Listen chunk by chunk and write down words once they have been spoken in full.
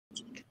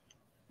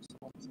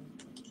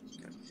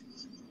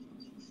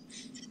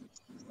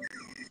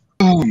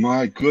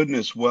My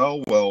goodness.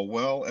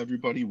 Well,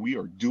 everybody, we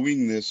are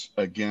doing this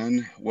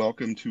again.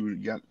 Welcome to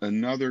yet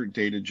another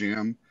Data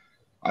Jam.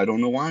 I don't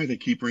know why they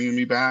keep bringing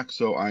me back,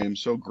 so I am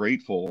so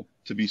grateful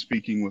to be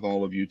speaking with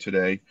all of you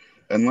today.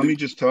 And let me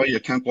just tell you,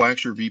 Kent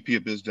Blacksher, VP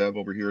of Biz Dev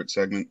over here at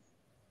Segmint,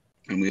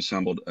 and we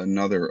assembled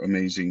another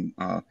amazing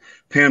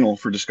panel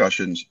for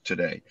discussions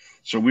today.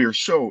 So we are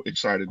so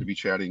excited to be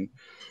chatting.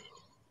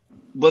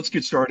 Let's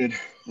get started.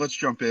 Let's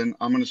jump in.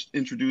 I'm going to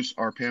introduce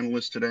our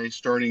panelists today,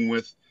 starting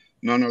with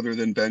none other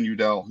than Ben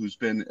Udell, who's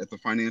been at the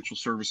financial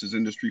services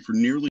industry for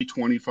nearly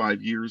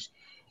 25 years,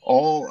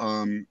 all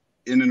in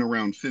and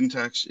around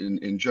fintechs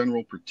in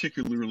general,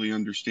 particularly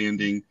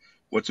understanding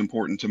what's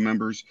important to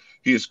members.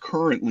 He is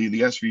currently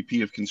the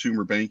SVP of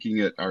consumer banking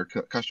at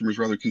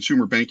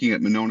consumer banking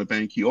at Monona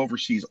Bank. He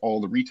oversees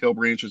all the retail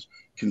branches,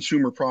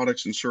 consumer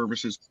products and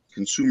services,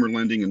 consumer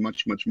lending, and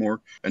much, much more.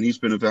 And he's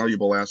been a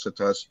valuable asset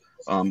to us.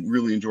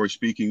 Really enjoy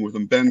speaking with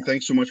him. Ben,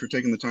 thanks so much for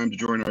taking the time to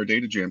join our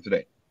Data Jam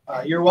today.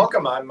 You're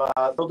welcome. I'm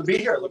thrilled to be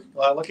here.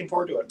 Looking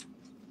forward to it.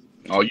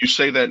 Oh, you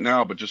say that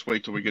now, but just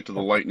wait till we get to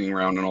the lightning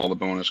round and all the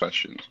bonus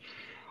questions.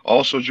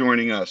 Also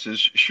joining us is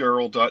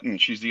Cheryl Dutton.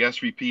 She's the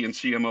SVP and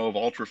CMO of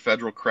Altra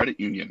Federal Credit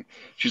Union.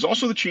 She's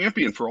also the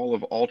champion for all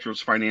of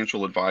Altra's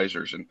financial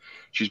advisors, and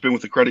she's been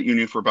with the credit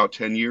union for about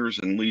 10 years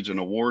and leads an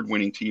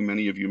award-winning team.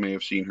 Many of you may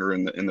have seen her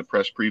in the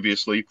press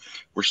previously.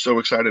 We're so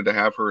excited to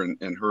have her,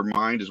 and her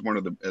mind is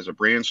as a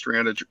brand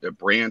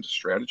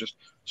strategist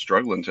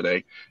struggling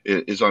today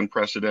is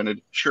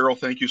unprecedented. Cheryl,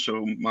 thank you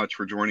so much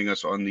for joining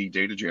us on the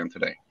Data Jam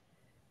today.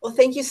 Well,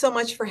 thank you so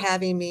much for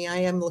having me. I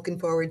am looking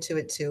forward to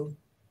it too.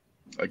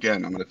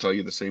 Again, I'm going to tell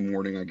you the same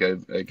warning I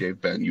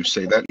gave Ben. You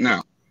say that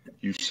now.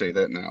 You say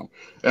that now.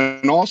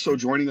 And also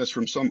joining us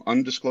from some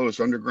undisclosed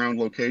underground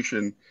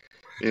location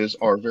is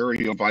our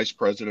very own Vice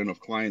President of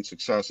Client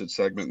Success at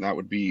Segmint, and that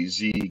would be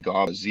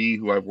Gauba. Z,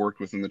 who I've worked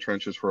with in the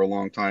trenches for a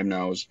long time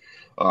now, is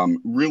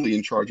really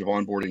in charge of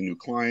onboarding new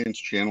clients,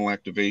 channel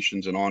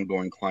activations, and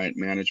ongoing client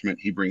management.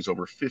 He brings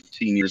over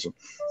 15 years of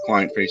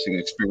client-facing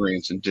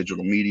experience in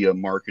digital media,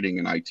 marketing,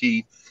 and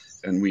IT.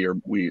 And we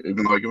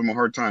even though I give him a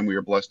hard time, we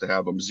are blessed to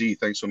have him. Z,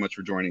 thanks so much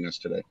for joining us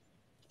today.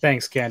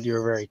 Thanks, Kent.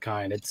 You're very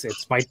kind.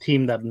 It's my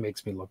team that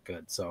makes me look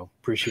good, so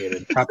appreciate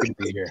it. Happy to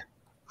be here.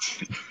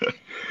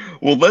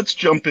 Well, let's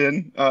jump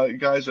in.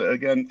 Guys,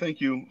 again,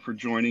 thank you for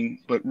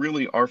joining. But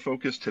really, our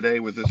focus today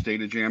with this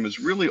Data Jam is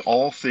really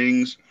all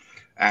things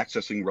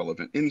accessing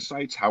relevant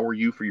insights. How are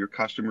you for your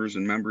customers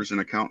and members and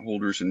account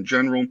holders in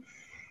general?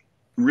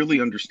 Really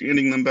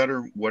understanding them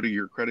better. What are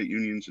your credit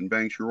unions and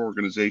banks, your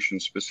organization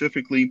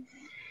specifically,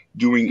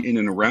 doing in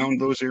and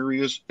around those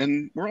areas?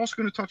 And we're also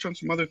going to touch on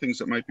some other things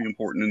that might be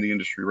important in the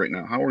industry right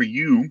now. How are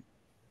you,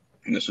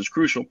 and this is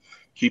crucial,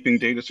 keeping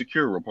data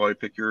secure? We'll probably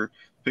pick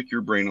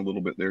your brain a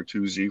little bit there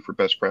too, Z, for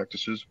best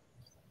practices.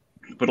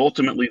 But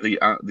ultimately,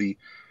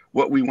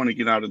 what we want to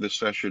get out of this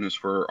session is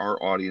for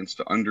our audience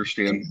to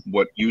understand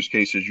what use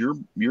cases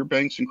your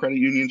banks and credit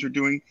unions are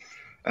doing,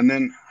 and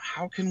then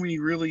how can we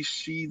really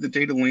see the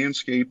data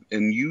landscape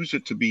and use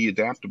it to be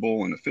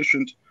adaptable and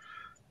efficient,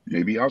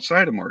 maybe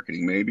outside of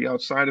marketing, maybe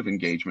outside of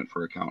engagement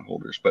for account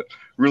holders, but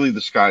really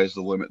the sky is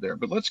the limit there.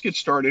 But let's get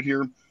started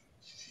here.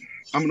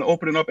 I'm going to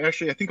open it up.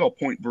 Actually, I think I'll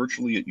point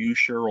virtually at you,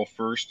 Cheryl,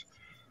 first.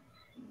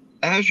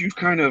 As you've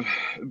kind of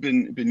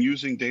been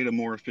using data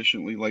more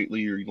efficiently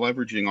lately, you're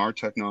leveraging our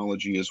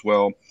technology as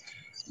well.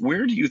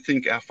 Where do you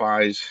think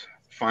FIs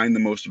find the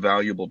most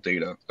valuable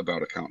data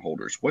about account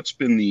holders? What's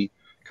been the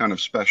kind of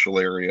special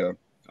area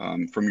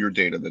from your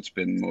data that's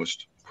been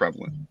most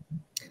prevalent?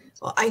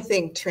 Well, I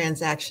think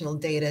transactional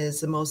data is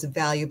the most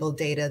valuable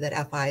data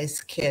that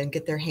FIs can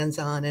get their hands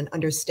on and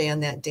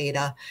understand that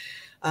data.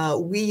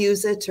 We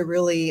use it to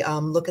really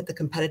look at the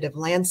competitive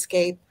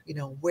landscape,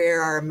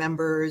 where are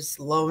members'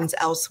 loans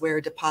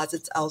elsewhere,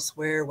 deposits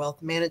elsewhere,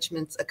 wealth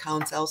management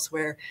accounts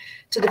elsewhere,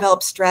 to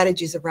develop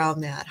strategies around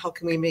that. How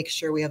can we make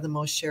sure we have the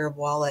most share of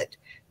wallet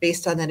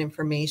based on that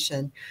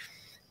information?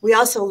 We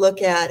also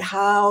look at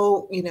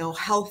how,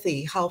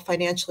 healthy, how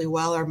financially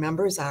well our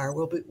members are.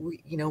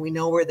 We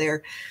know where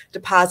their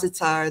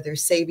deposits are, their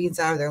savings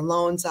are, their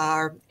loans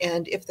are,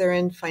 and if they're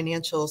in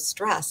financial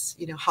stress,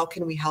 how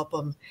can we help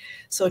them?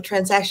 So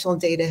transactional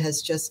data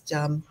has just,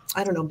 been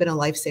a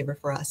lifesaver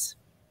for us.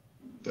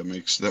 That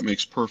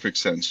makes perfect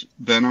sense.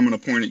 Ben, I'm going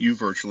to point at you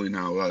virtually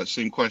now.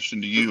 Same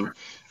question to you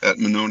at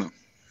Monona.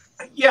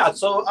 Yeah,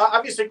 so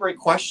obviously a great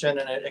question,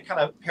 and it kind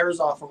of pairs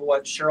off of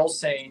what Cheryl's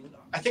saying.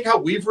 I think how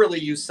we've really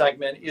used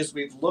Segmint is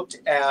we've looked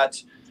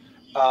at,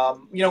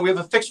 we have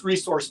a fixed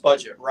resource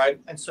budget, right?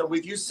 And so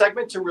we've used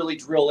Segmint to really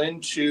drill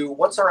into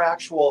what's our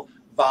actual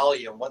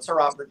volume, what's our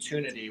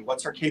opportunity,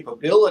 what's our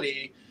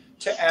capability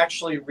to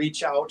actually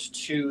reach out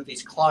to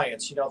these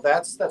clients.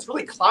 That's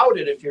really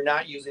clouded if you're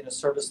not using a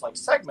service like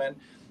Segmint.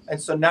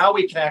 And so now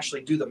we can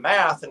actually do the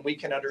math and we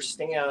can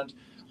understand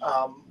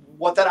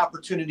what that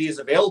opportunity is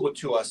available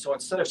to us. So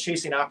instead of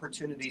chasing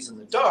opportunities in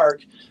the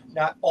dark,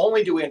 not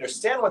only do we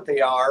understand what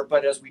they are,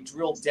 but as we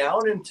drill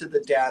down into the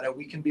data,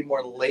 we can be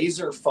more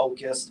laser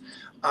focused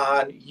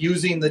on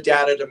using the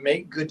data to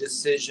make good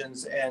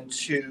decisions and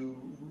to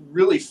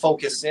really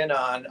focus in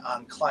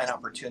on client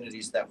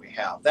opportunities that we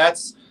have.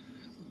 That's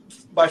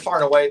by far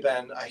and away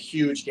been a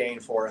huge gain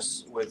for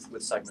us with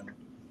Segmint.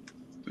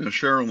 You know,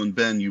 Cheryl and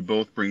Ben, you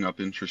both bring up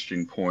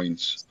interesting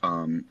points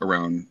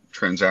around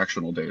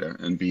transactional data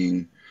and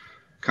being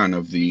kind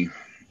of the,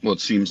 well, it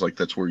seems like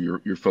that's where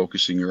you're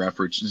focusing your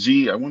efforts.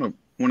 Z, I want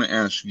to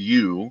ask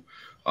you,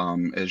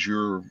 as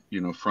you're, you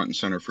know, front and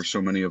center for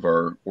so many of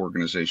our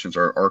organizations,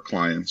 our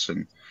clients,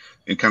 and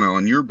kind of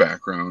on your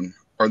background,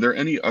 are there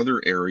any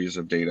other areas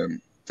of data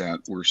that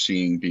we're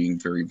seeing being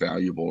very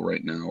valuable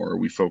right now, or are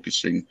we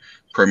focusing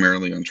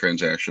primarily on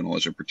transactional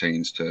as it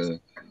pertains to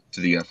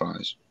the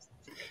FIs?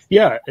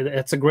 Yeah,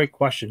 that's a great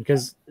question,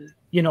 because,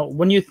 you know,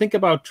 when you think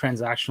about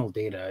transactional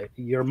data,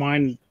 your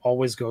mind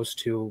always goes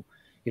to,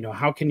 you know,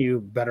 how can you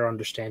better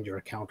understand your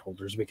account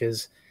holders?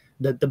 Because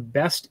the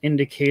best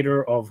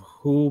indicator of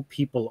who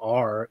people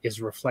are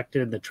is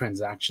reflected in the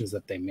transactions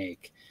that they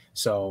make.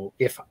 So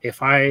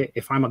if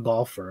I'm a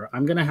golfer,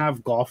 I'm going to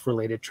have golf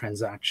related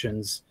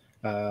transactions,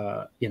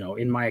 you know,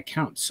 in my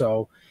account.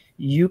 So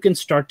you can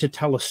start to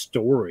tell a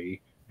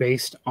story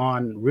based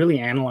on really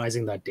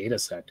analyzing that data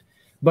set.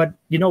 But,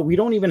 you know, we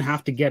don't even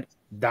have to get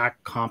that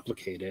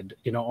complicated.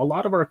 You know, a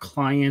lot of our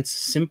clients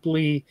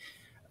simply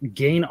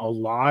gain a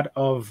lot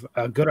of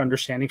good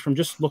understanding from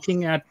just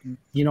looking at,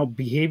 you know,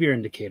 behavior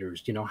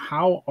indicators. You know,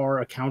 how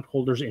are account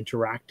holders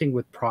interacting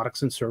with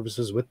products and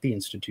services with the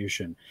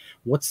institution?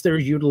 What's their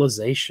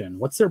utilization?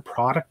 What's their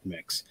product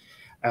mix?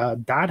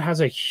 That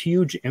has a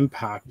huge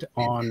impact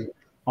on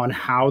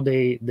how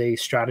they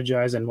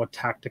strategize and what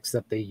tactics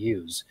that they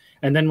use.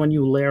 And then when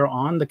you layer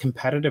on the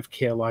competitive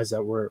KLIs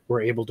that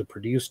we're able to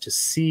produce to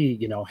see,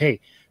 you know, hey,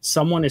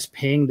 someone is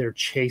paying their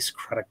Chase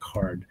credit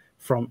card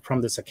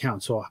from this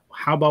account. So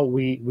how about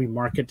we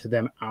market to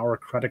them our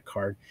credit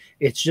card?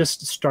 It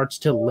just starts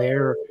to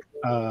layer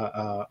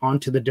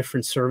onto the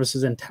different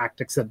services and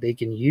tactics that they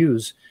can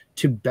use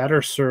to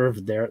better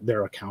serve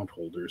their account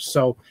holders.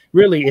 So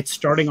really, it's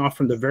starting off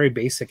from the very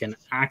basic and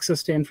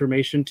access to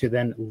information to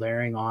then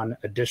layering on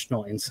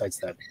additional insights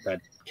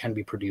that can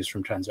be produced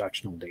from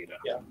transactional data.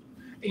 Yeah.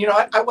 You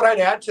know, what I'd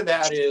add to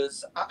that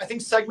is I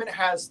think Segmint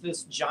has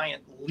this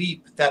giant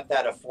leap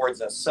that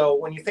affords us. So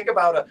when you think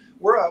about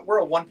we're a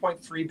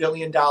 $1.3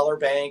 billion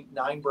bank,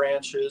 9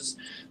 branches.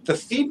 The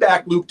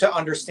feedback loop to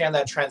understand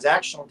that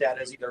transactional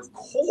data is either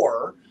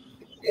core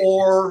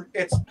or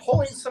it's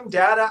pulling some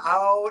data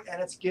out and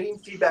it's getting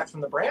feedback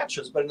from the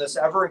branches. But in this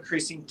ever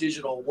increasing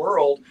digital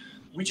world,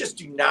 we just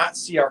do not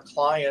see our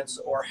clients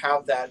or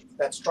have that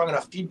strong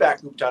enough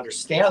feedback loop to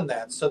understand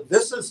that. So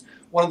this is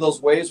one of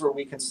those ways where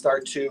we can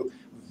start to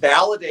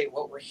validate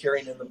what we're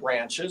hearing in the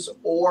branches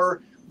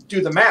or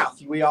do the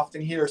math. We often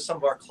hear some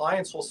of our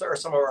clients will say, or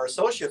some of our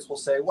associates will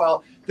say,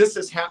 well, this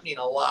is happening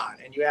a lot.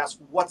 And you ask,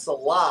 what's a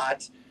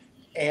lot?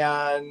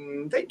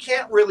 And they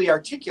can't really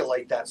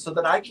articulate that. So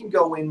then I can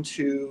go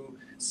into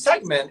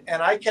Segmint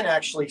and I can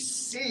actually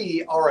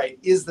see, all right,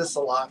 is this a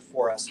lot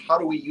for us? How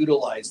do we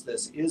utilize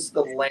this? Is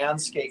the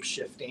landscape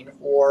shifting,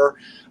 or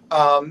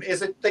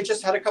is it they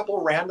just had a couple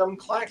of random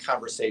client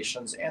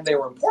conversations and they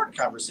were important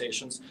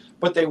conversations,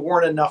 but they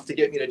weren't enough to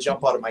get me to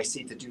jump out of my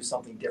seat to do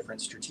something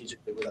different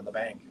strategically within the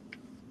bank?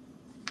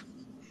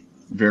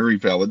 Very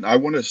valid. I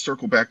want to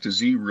circle back to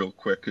Z real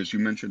quick, because you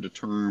mentioned a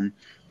term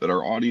that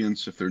our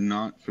audience, if they're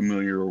not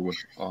familiar with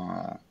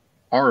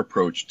our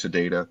approach to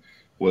data,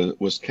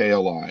 was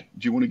KLI.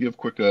 Do you want to give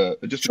quick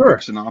just Sure. a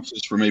quick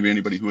synopsis for maybe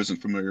anybody who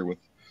isn't familiar with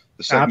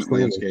the Segmint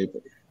landscape,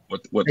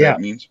 what that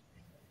means?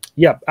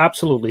 Yeah,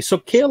 absolutely. So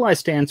KLI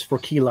stands for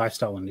Key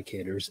Lifestyle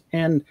Indicators.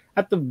 And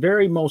at the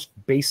very most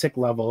basic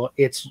level,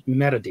 it's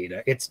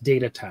metadata, it's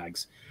data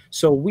tags.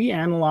 So we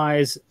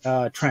analyze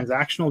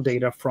transactional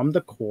data from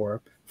the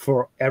core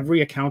for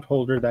every account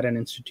holder that an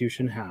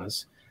institution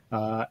has.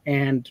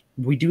 And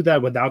we do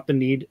that without the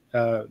need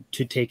to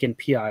take in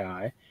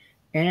PII.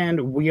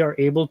 And we are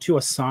able to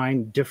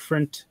assign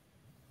different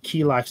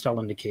key lifestyle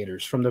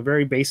indicators, from the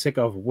very basic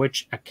of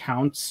which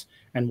accounts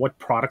and what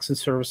products and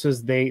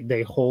services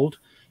they hold,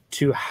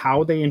 to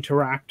how they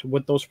interact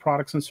with those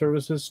products and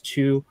services,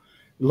 to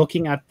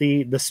looking at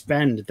the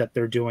spend that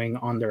they're doing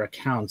on their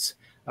accounts,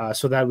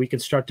 so that we can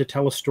start to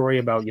tell a story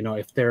about, you know,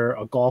 if they're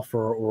a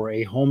golfer or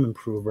a home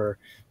improver,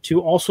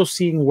 to also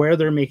seeing where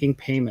they're making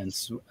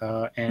payments,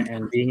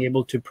 and being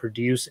able to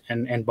produce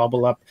and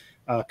bubble up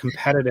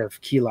competitive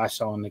key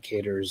lifestyle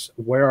indicators.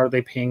 Where are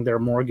they paying their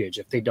mortgage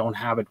if they don't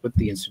have it with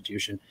the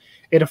institution?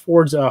 It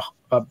affords a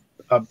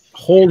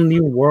whole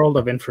new world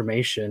of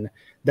information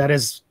that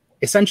is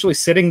essentially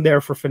sitting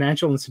there for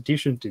financial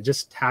institutions to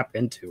just tap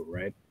into,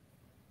 right?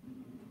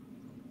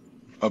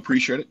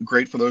 Appreciate it.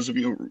 Great for those of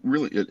you.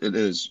 Really,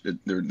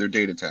 they're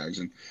data tags,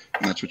 and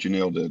that's what you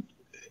nailed it.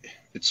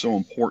 It's so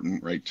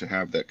important, right, to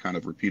have that kind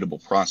of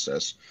repeatable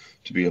process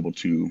to be able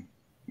to,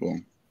 well,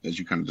 as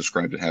you kind of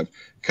described it, have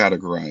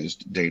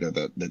categorized data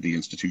that the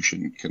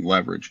institution can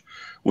leverage,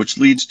 which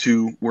leads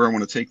to where I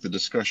want to take the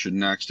discussion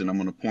next. And I'm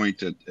going to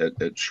point at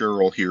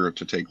Cheryl here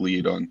to take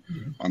lead on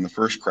the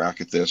first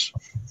crack at this.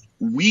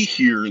 We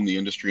here in the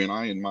industry, and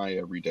I in my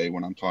everyday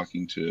when I'm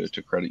talking to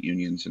credit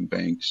unions and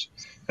banks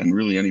and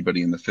really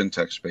anybody in the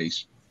fintech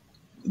space,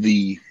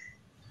 the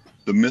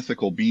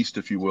mythical beast,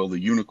 if you will, the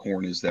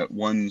unicorn, is that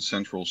one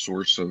central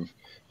source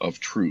of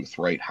truth,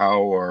 right?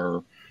 How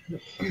are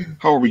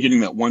we getting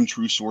that one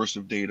true source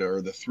of data,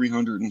 or the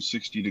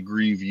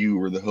 360-degree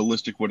view, or the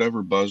holistic,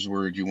 whatever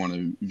buzzword you want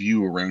to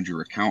view around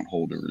your account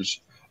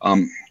holders?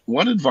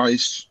 What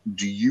advice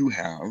do you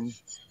have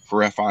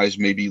for FIs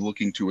maybe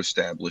looking to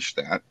establish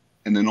that?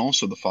 And then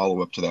also the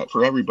follow-up to that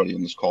for everybody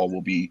on this call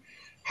will be,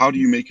 how do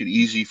you make it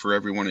easy for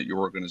everyone at your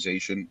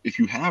organization? If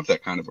you have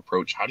that kind of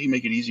approach, how do you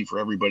make it easy for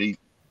everybody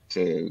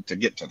to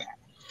get to that,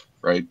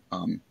 right?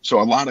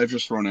 So a lot I've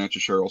just thrown at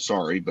you, Cheryl,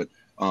 sorry, but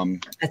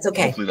that's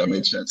okay. Hopefully that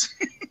made sense.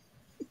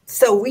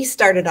 So we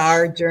started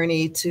our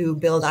journey to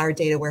build our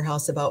data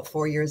warehouse about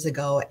 4 years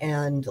ago.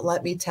 And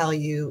let me tell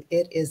you,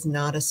 it is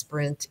not a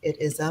sprint.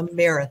 It is a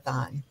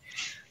marathon.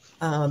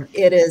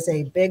 It is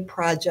a big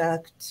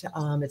project.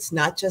 It's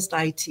not just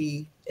IT.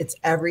 It's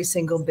every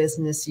single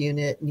business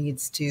unit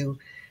needs to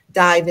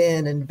dive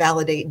in and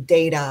validate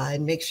data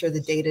and make sure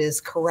the data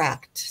is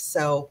correct.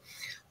 So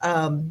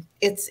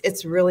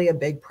it's really a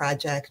big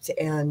project.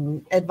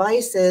 And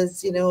advice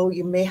is,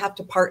 you may have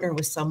to partner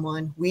with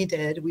someone. We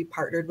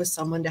partnered with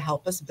someone to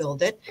help us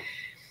build it.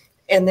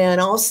 And then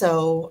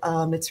also,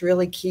 it's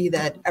really key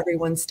that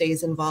everyone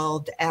stays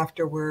involved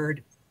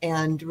afterward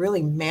and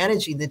really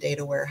managing the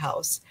data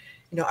warehouse.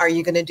 Are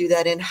you going to do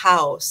that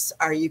in-house?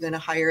 Are you going to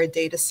hire a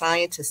data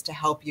scientist to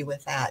help you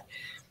with that?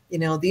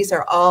 These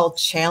are all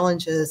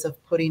challenges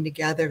of putting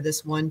together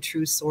this one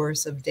true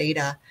source of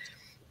data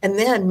and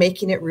then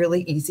making it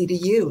really easy to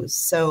use.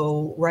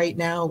 So right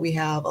now we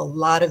have a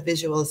lot of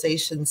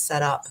visualizations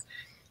set up,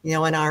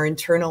 on our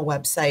internal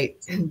website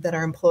that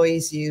our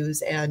employees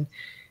use. And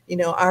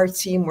our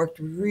team worked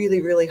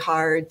really, really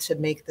hard to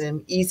make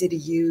them easy to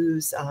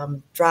use,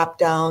 drop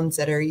downs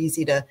that are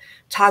easy to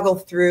toggle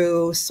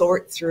through,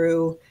 sort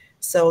through.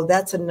 So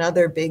that's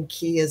another big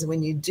key is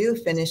when you do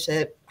finish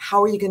it,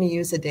 how are you going to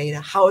use the data?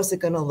 How is it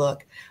going to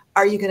look?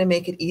 Are you going to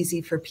make it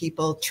easy for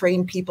people,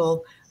 train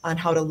people on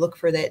how to look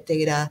for that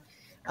data?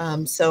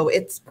 So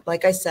it's,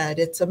 like I said,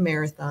 it's a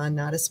marathon,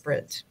 not a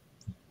sprint.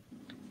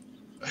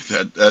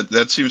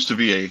 That seems to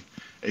be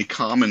a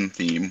common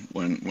theme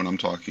when I'm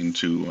talking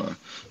to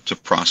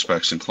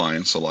prospects and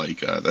clients alike.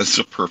 That's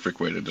a perfect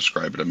way to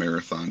describe it, a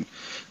marathon,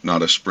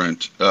 not a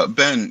sprint.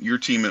 Ben, your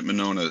team at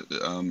Monona,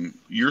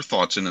 your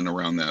thoughts in and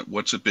around that.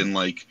 What's it been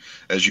like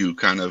as you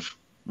kind of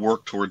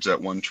work towards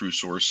that one true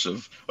source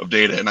of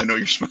data? And I know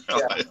your smile.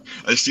 Yeah.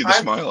 I see the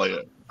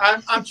smile.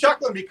 I'm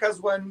chuckling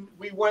because when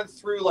we went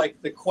through like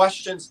the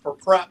questions for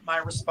prep, my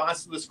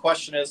response to this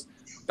question is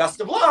best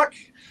of luck.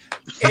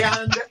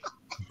 And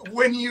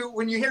when you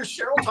hear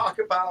Cheryl talk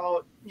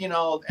about, a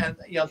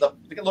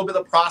little bit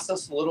of the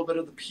process, a little bit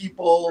of the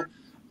people,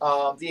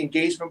 the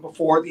engagement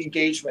before, the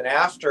engagement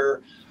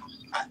after,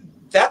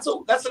 that's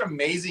an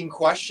amazing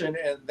question,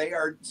 and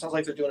sounds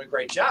like they're doing a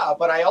great job.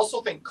 But I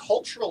also think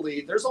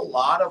culturally, there's a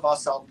lot of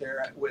us out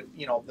there with,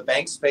 the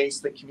bank space,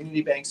 the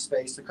community bank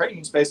space, the credit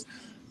union space.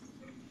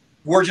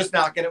 We're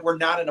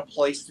not in a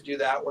place to do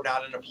that. We're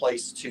not in a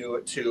place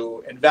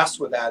to invest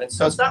with that. And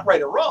so it's not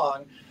right or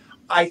wrong.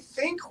 I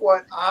think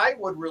what I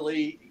would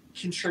really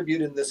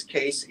contribute in this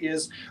case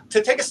is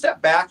to take a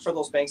step back for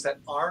those banks that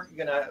aren't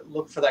going to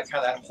look for that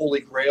kind of that holy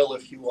grail,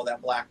 if you will,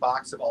 that black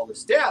box of all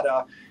this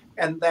data.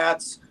 And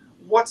that's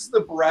what's the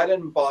bread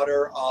and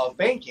butter of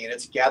banking.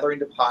 It's gathering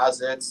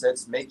deposits,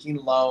 it's making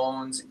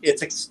loans,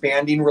 it's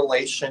expanding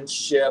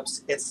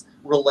relationships, it's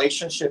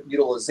relationship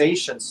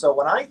utilization. So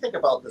when I think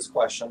about this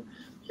question,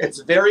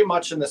 it's very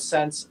much in the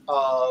sense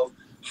of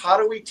how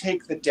do we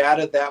take the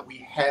data that we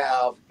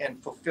have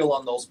and fulfill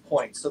on those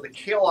points? So the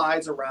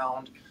KLIs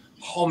around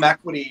home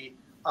equity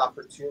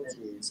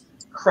opportunities,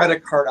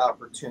 credit card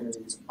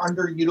opportunities,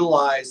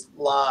 underutilized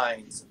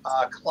lines,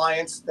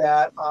 clients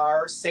that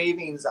are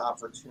savings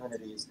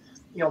opportunities.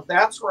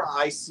 That's where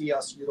I see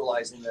us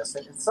utilizing this.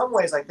 And in some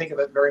ways, I think of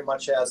it very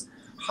much as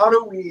how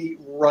do we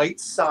right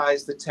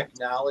size the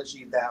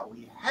technology that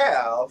we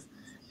have?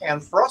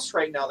 And for us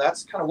right now,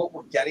 that's kind of what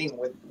we're getting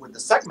with the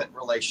Segmint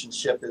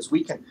relationship is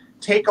we can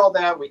take all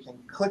that, we can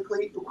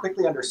quickly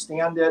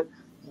understand it.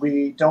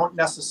 We don't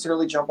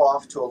necessarily jump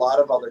off to a lot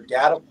of other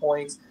data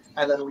points,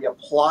 and then we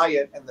apply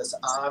it in this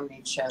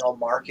omni-channel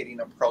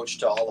marketing approach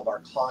to all of our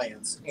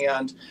clients.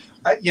 And,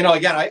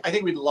 again, I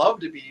think we'd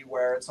love to be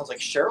where it sounds like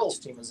Cheryl's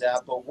team is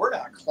at, but we're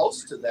not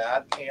close to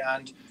that.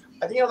 And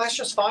I think, that's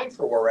just fine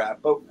for where we're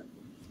at. But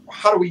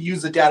how do we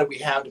use the data we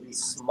have to be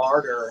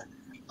smarter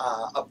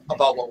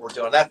about what we're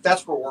doing?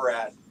 That's where we're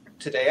at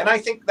today. And I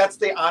think that's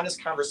the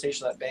honest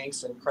conversation that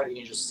banks and credit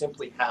unions just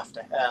simply have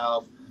to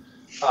have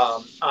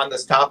on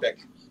this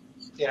topic.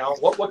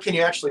 What can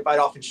you actually bite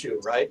off and chew,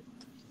 right?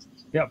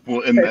 Yeah.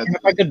 Well, and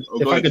if I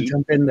could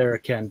jump in there,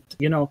 Kent,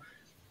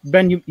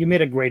 Ben, you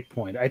made a great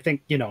point. I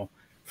think,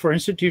 for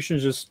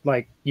institutions just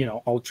like,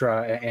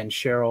 Ultra and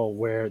Cheryl,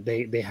 where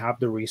they have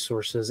the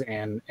resources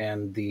and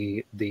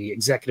the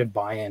executive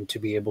buy-in to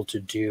be able to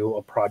do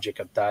a project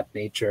of that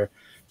nature,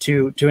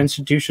 to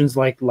institutions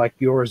like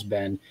yours,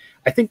 Ben,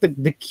 I think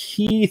the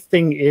key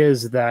thing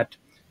is that,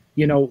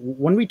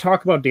 when we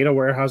talk about data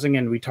warehousing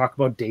and we talk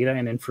about data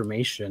and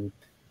information,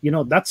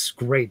 that's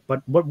great,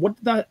 but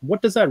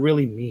what does that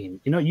really mean?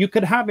 You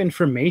could have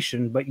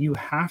information, but you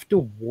have to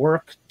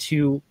work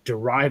to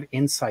derive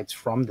insights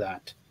from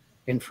that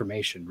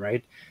information,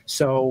 right?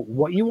 So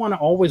what you want to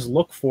always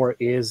look for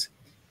is,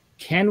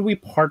 can we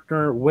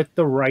partner with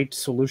the right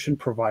solution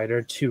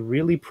provider to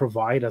really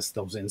provide us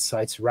those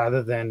insights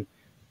rather than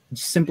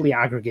simply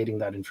aggregating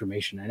that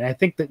information? And I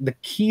think that the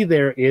key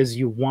there is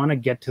you want to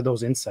get to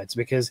those insights,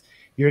 because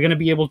you're going to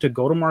be able to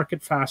go to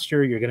market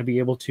faster. You're going to be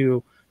able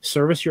to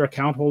service your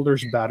account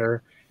holders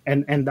better.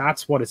 And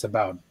that's what it's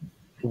about,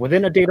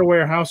 within a data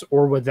warehouse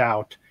or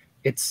without.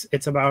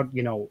 It's about,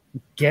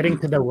 getting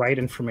to the right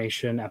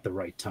information at the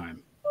right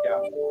time.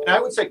 Yeah. And I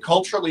would say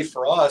culturally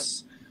for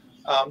us,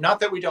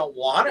 not that we don't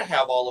want to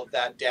have all of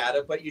that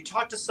data, but you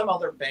talk to some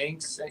other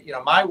banks,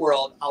 my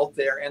world out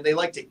there, and they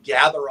like to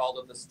gather all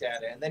of this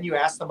data. And then you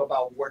ask them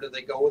about where do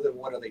they go with it,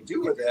 what do they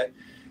do with it?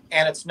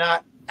 And it's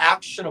not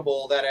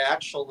actionable that it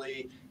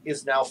actually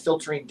is now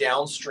filtering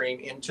downstream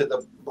into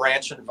the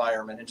branch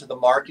environment, into the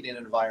marketing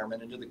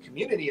environment, into the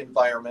community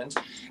environment.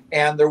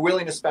 And they're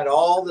willing to spend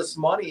all this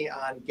money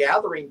on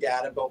gathering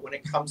data. But when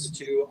it comes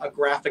to a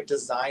graphic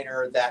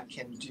designer that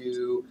can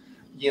do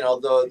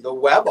the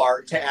web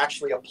art to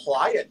actually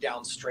apply it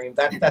downstream,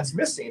 that's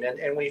missing.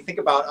 And when you think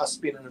about us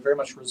being in a very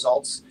much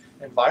results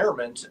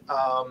environment,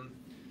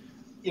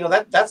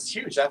 that's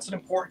huge. That's an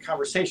important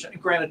conversation.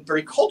 And granted,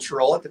 very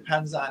cultural. It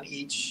depends on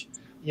each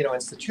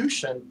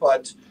institution,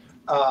 but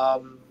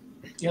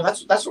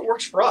that's what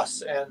works for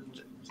us,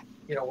 and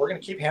we're going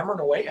to keep hammering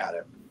away at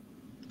it.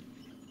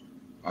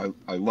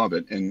 I love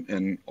it,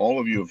 and all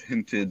of you have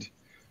hinted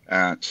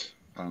at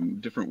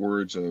different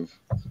words of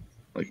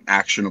like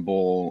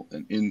actionable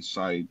and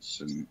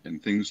insights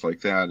and things like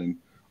that. And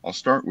I'll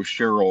start with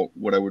Cheryl.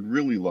 What I would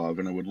really love,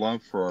 and I would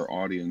love for our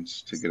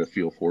audience to get a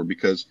feel for,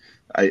 because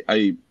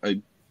I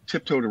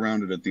tiptoed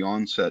around it at the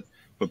onset,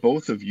 but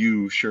both of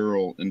you,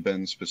 Cheryl and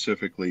Ben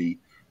specifically,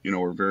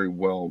 are very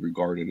well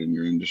regarded in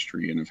your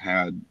industry and have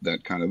had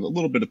that kind of a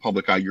little bit of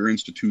public eye. Your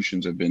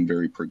institutions have been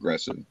very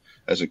progressive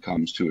as it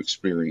comes to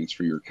experience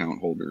for your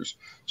account holders.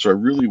 So I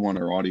really want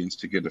our audience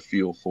to get a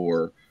feel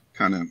for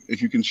kind of,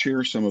 if you can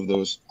share some of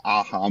those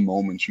aha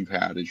moments you've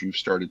had as you've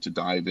started to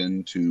dive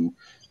into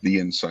the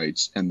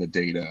insights and the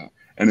data.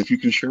 And if you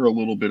can share a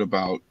little bit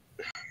about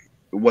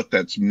what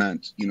that's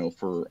meant,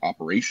 for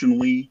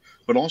operationally,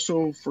 but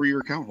also for your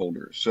account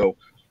holders. So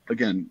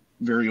again,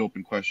 very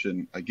open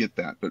question. I get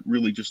that, but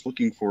really just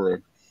looking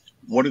for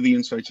what are the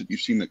insights that you've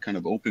seen that kind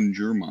of opened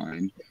your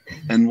mind,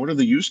 and what are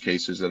the use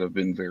cases that have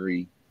been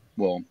very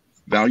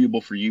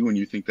valuable for you, and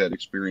you think that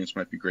experience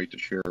might be great to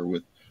share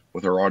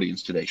with our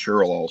audience today.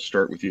 Cheryl, I'll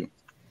start with you.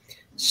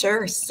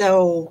 Sure.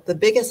 So the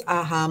biggest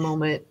aha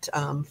moment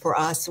for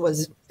us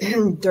was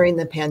during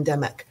the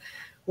pandemic.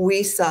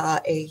 We saw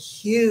a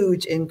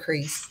huge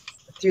increase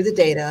through the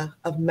data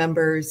of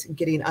members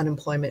getting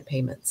unemployment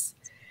payments.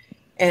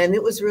 And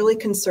it was really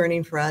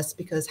concerning for us,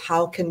 because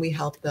how can we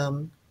help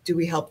them? Do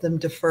we help them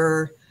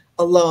defer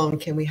a loan?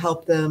 Can we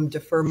help them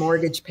defer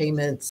mortgage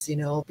payments?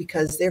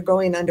 Because they're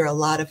going under a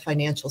lot of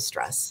financial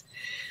stress.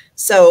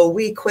 So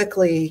we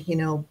quickly,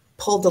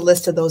 pulled the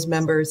list of those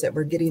members that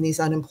were getting these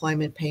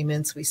unemployment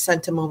payments. We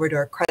sent them over to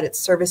our credit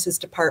services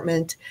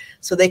department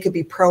so they could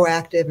be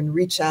proactive and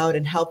reach out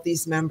and help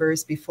these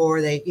members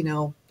before they,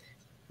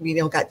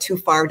 got too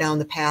far down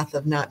the path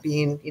of not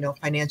being,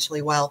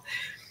 financially well.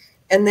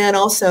 And then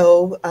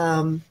also,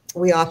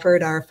 we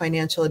offered our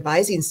financial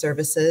advising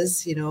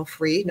services,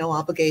 free, no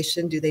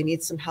obligation. Do they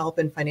need some help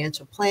in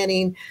financial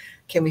planning?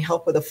 Can we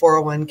help with a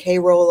 401k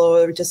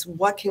rollover? Just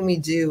what can we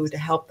do to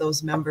help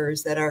those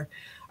members that are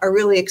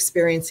really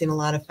experiencing a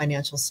lot of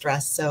financial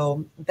stress?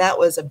 So that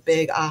was a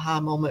big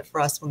aha moment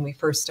for us when we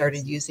first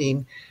started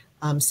using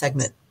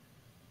Segmint.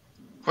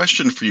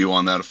 Question for you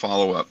on that, a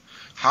follow-up.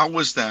 How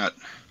was that?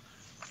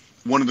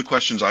 One of the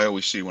questions I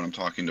always see when I'm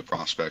talking to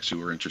prospects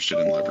who are interested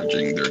in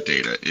leveraging their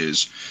data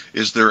is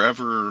there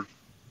ever,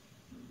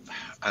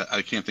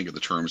 I can't think of the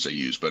terms they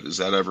use, but does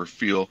that ever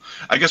feel,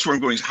 I guess where I'm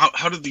going is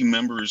how did the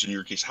members in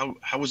your case,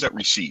 how was that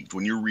received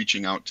when you're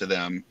reaching out to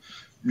them,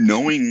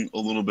 knowing a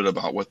little bit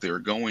about what they're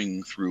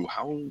going through?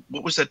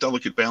 What was that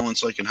delicate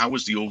balance like, and how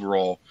was the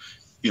overall,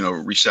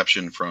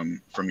 reception from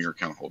your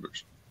account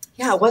holders?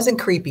 Yeah, it wasn't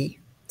creepy.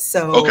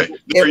 So okay,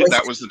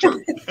 that was the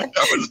term.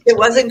 It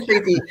wasn't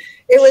creepy.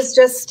 It was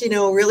just,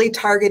 really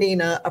targeting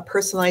a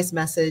personalized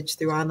message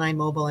through online,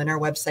 mobile, and our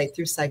website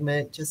through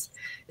Segmint. Just,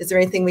 is there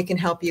anything we can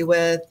help you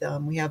with?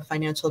 We have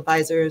financial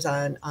advisors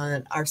on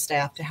our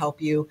staff to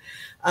help you.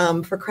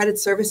 For credit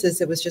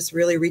services, it was just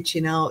really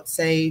reaching out,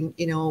 saying,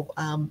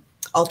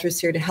 Altra's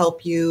here to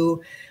help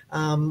you.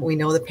 We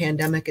know the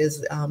pandemic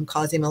is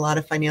causing a lot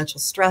of financial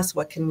stress.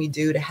 What can we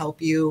do to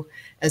help you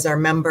as our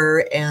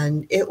member?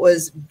 And it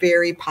was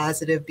very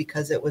positive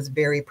because it was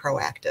very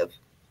proactive.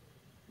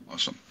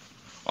 Awesome.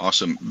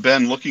 Awesome.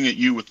 Ben, looking at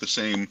you with the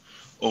same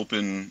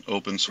open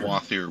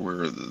swath here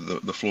where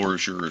the floor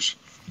is yours.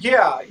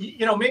 Yeah,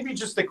 maybe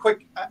just a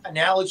quick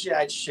analogy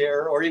I'd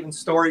share, or even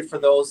story for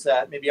those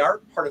that maybe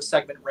aren't part of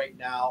Segmint right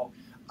now.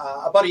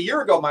 About a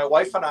year ago, my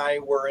wife and I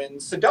were in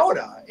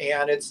Sedona,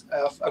 and it's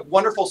a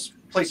wonderful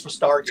place for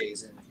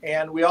stargazing.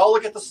 And we all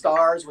look at the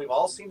stars, we've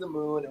all seen the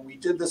moon, and we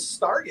did this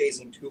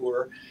stargazing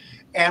tour,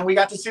 and we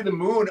got to see the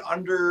moon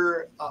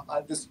under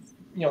this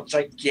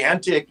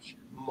gigantic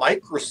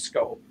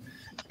microscope.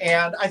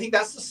 And I think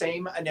that's the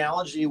same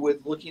analogy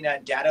with looking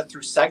at data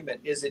through Segmint,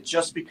 is it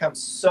just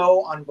becomes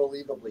so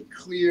unbelievably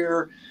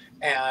clear.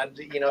 And,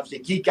 if you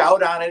geek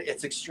out on it,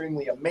 it's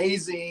extremely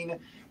amazing.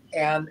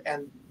 And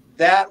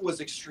that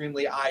was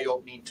extremely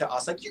eye-opening to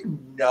us. Like,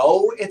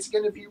 it's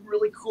going to be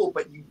really cool,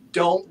 but you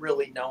don't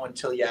really know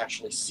until you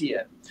actually see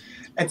it.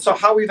 And so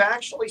how we've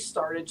actually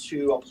started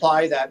to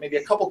apply that, maybe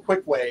a couple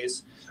quick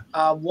ways.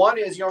 One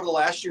is, over the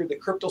last year, the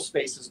crypto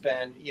space has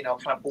been,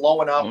 kind of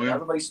blowing up. Oh, yeah. And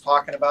everybody's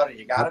talking about it.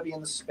 You got to be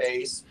in the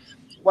space.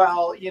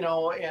 Well,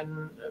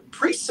 in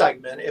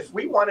pre-Segmint, if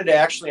we wanted to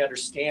actually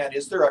understand,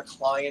 is there a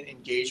client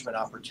engagement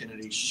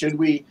opportunity? Should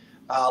we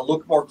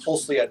look more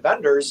closely at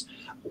vendors?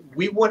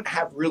 We wouldn't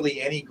have really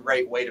any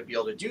great way to be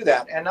able to do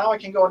that. And now I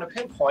can go into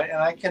Pinpoint and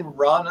I can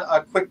run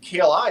a quick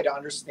KLI to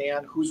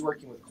understand who's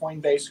working with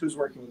Coinbase, who's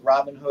working with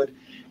Robinhood,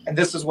 and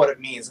this is what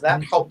it means. And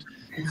that helped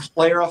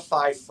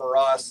clarify for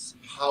us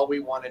how we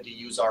wanted to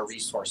use our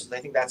resources. I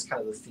think that's kind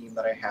of the theme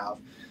that I have.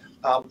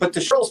 But to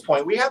Cheryl's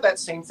point, we have that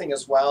same thing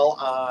as well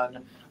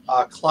on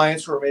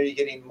clients who are maybe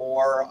getting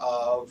more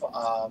of,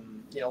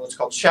 what's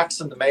called checks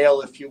in the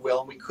mail, if you will,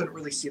 and we couldn't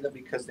really see them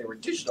because they were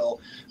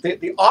digital.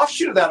 The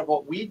offshoot of that, of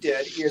what we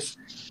did, is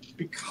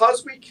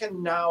because we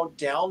can now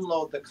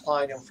download the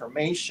client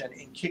information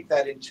and kick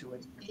that into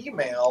an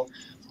email,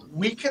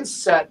 we can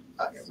set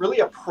really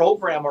a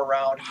program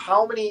around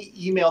how many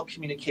email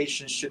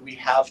communications should we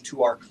have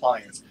to our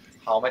clients.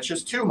 How much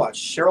is too much?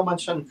 Cheryl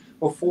mentioned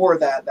before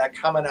that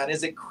comment on,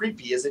 is it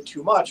creepy? Is it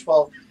too much?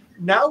 Well,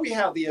 now we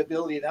have the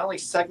ability to not only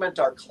segment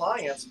our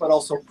clients, but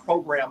also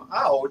program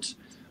out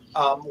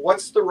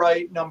what's the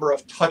right number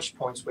of touch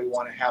points we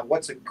want to have,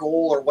 what's a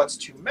goal or what's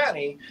too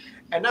many.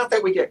 And not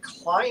that we get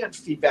client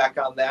feedback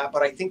on that,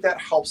 but I think that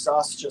helps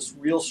us just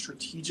real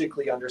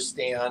strategically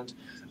understand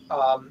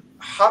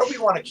how do we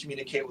want to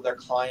communicate with our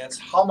clients,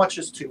 how much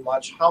is too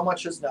much, how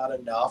much is not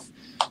enough.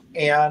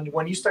 And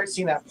when you start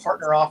seeing that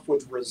partner off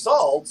with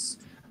results,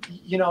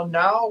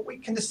 now we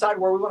can decide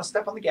where we want to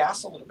step on the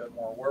gas a little bit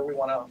more, where we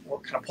want to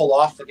kind of pull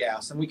off the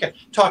gas. And we can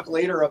talk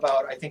later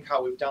about, I think,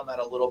 how we've done that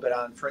a little bit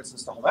on, for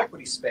instance, the home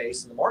equity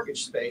space and the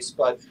mortgage space.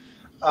 But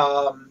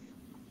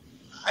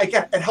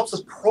again, it helps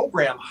us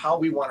program how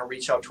we want to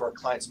reach out to our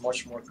clients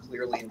much more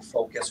clearly and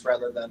focused,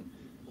 rather than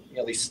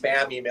these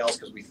spam emails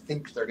because we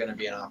think they're going to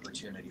be an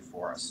opportunity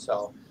for us.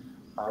 So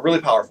really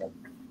powerful.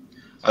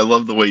 I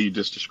love the way you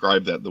just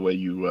described that, the way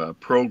you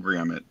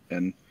program it,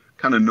 and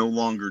kind of no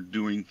longer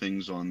doing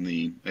things on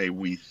the, hey,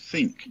 we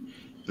think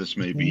this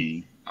may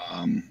be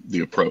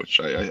the approach.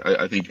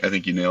 I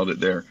think you nailed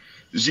it there.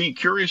 Z,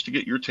 curious to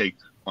get your take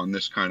on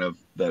this kind of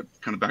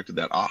back to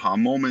that aha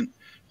moment,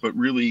 but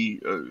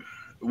really,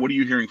 what are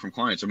you hearing from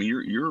clients? I mean,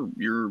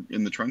 you're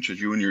in the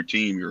trenches. You and your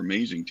team, your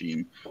amazing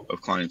team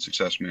of client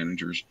success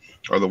managers,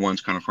 are the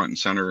ones kind of front and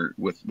center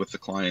with the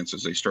clients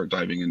as they start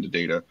diving into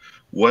data.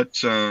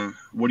 What are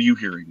you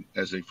hearing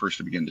as they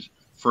first begin to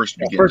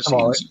First of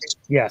all,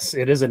 yes,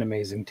 it is an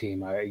amazing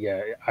team.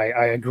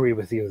 I agree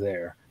with you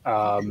there.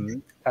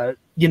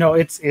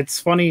 It's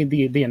funny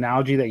the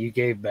analogy that you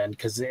gave, Ben,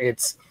 because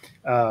it's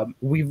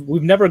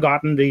we've never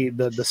gotten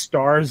the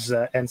stars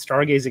and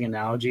stargazing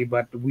analogy,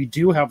 but we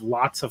do have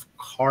lots of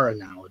car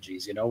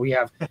analogies. We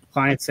have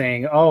clients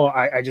saying, "Oh,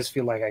 I just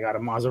feel like I got a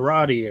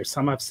Maserati," or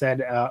some have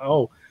said,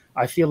 "Oh,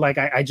 I feel like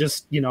I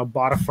just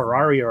bought a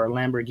Ferrari or a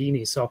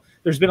Lamborghini." So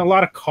there's been a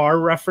lot of car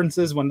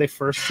references when they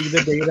first see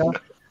the data.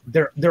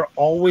 They're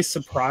always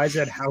surprised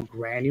at how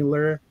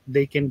granular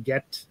they can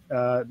get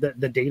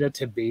the data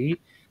to be,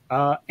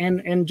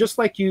 and just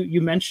like you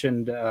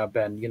mentioned,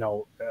 Ben,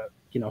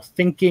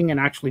 thinking and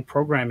actually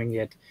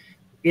programming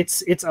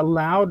it's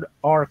allowed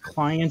our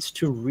clients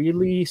to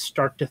really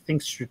start to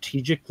think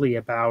strategically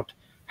about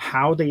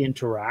how they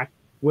interact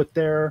with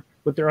their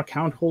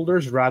account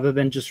holders, rather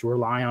than just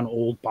rely on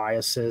old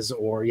biases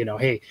or,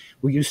 hey,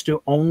 we used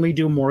to only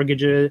do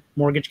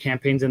mortgage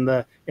campaigns in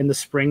the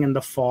spring and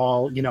the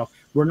fall.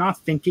 We're not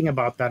thinking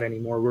about that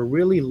anymore. We're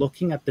really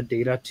looking at the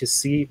data to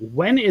see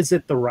when is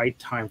it the right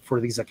time for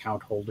these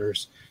account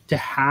holders to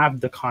have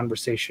the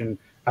conversation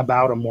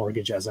about a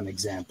mortgage, as an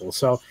example.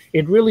 So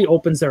it really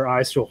opens their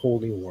eyes to a whole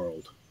new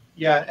world.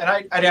 Yeah, and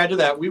I'd add to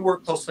that, we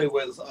work closely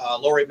with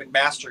Lori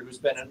McMaster, who's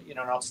been an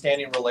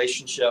outstanding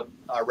relationship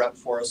rep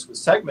for us with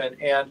Segmint,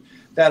 and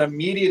that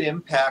immediate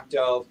impact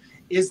of,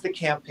 is the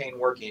campaign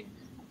working?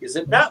 Is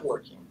it not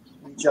working?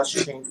 we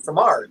just changed some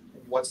art.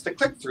 What's the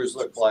click-throughs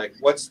look like?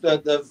 What's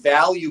the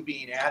value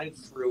being added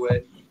through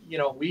it? You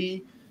know,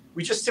 we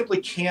just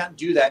simply can't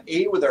do that,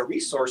 A, with our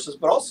resources,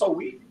 but also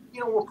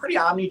we're pretty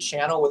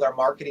omni-channel with our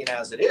marketing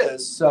as it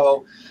is.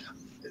 So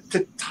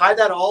to tie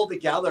that all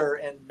together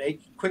and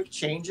make quick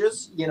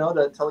changes, to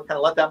kind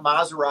of let that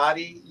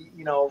Maserati,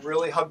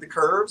 really hug the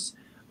curves,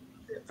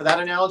 for that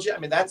analogy, I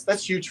mean,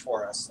 that's huge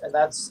for us. And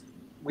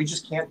we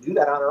just can't do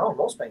that on our own.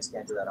 Most banks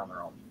can't do that on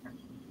their own.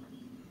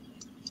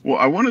 Well,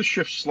 I want to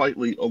shift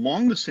slightly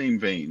along the same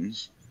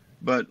veins,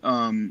 but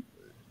I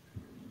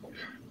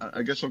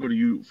guess I'll go to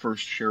you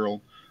first,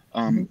 Cheryl.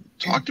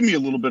 Talk to me a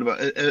little bit about,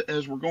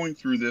 as we're going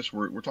through this,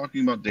 we're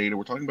talking about data,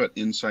 we're talking about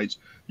insights.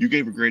 You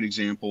gave a great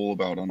example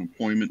about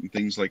unemployment and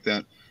things like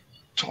that.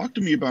 Talk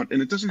to me about,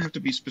 and it doesn't have to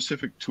be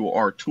specific to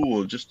our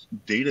tool, just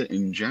data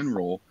in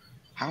general.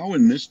 How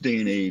in this day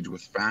and age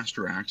with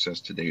faster access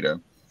to data,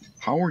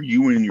 how are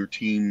you and your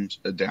teams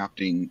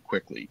adapting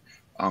quickly?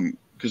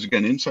 Because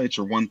again, insights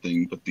are one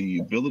thing, but the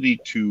ability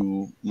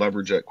to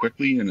leverage that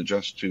quickly and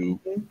adjust to,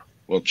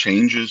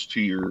 changes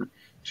to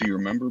your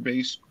member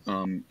base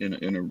in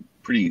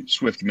a pretty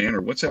swift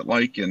manner. What's that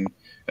like, and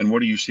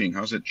what are you seeing?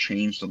 How's it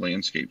changed the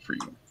landscape for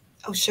you?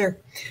 Oh, sure.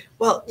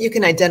 Well, you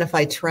can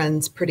identify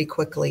trends pretty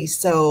quickly.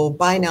 So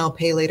buy now,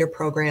 pay later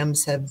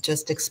programs have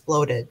just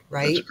exploded,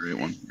 right? That's a great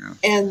one. Yeah.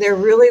 And they're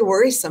really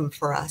worrisome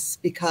for us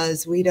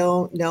because we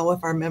don't know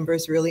if our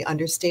members really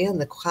understand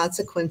the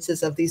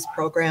consequences of these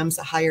programs,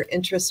 the higher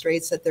interest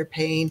rates that they're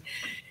paying.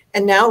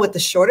 And now with the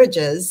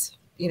shortages,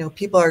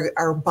 people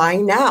are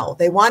buying now.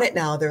 They want it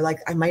now. They're like,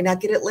 I might not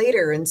get it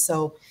later. And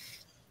so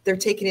they're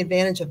taking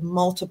advantage of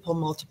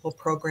multiple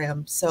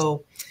programs.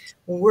 So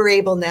we're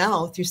able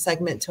now through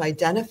Segmint to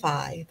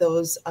identify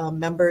those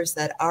members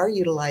that are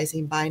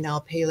utilizing buy now,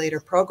 pay later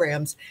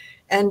programs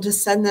and to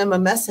send them a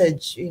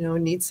message,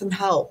 need some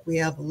help. We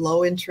have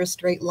low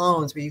interest rate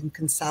loans where you can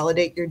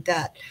consolidate your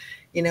debt.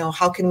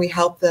 How can we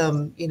help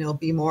them,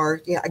 be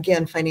more,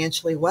 again,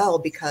 financially well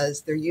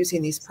because they're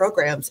using these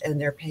programs and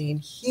they're paying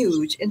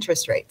huge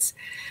interest rates.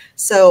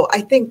 So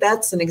I think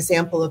that's an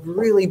example of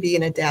really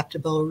being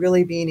adaptable,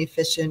 really being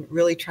efficient,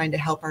 really trying to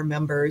help our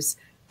members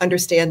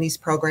understand these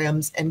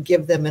programs and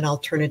give them an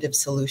alternative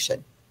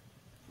solution.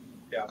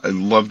 Yeah. I'd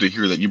love to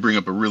hear that. You bring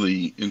up a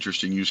really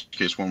interesting use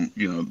case. One,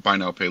 buy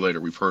now, pay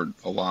later, we've heard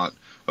a lot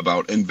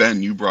about. And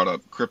Ben, you brought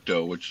up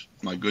crypto, which,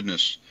 my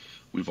goodness,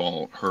 we've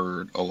all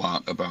heard a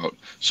lot about.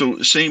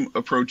 So same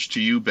approach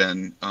to you,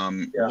 Ben.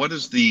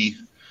 What's the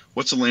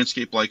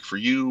landscape like for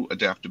you?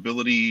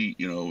 Adaptability,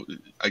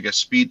 I guess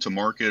speed to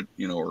market,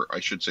 or I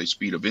should say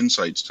speed of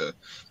insights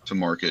to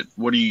market.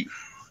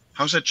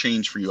 How's that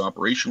changed for you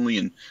operationally,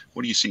 and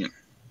what are you seeing?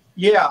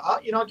 Yeah,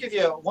 I'll give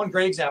you one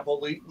great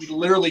example. We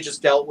literally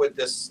just dealt with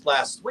this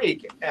last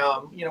week.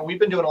 We've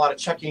been doing a lot of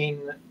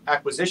checking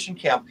acquisition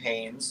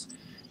campaigns,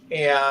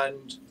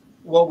 and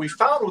what we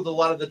found with a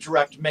lot of the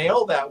direct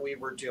mail that we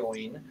were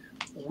doing,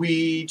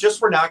 we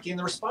just were not getting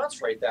the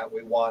response rate that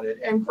we wanted.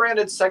 And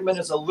granted, Segmint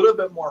is a little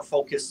bit more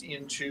focused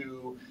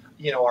into,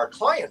 our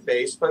client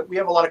base, but we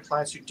have a lot of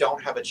clients who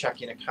don't have a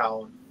checking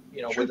account,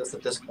 with us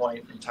at this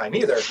point in time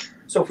either.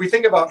 So if we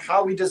think about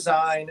how we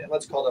design,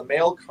 let's call it a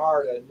mail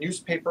card, a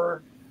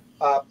newspaper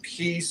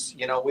piece,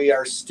 we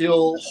are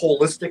still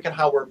holistic in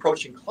how we're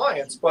approaching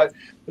clients, but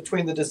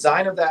between the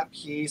design of that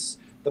piece,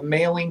 the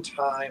mailing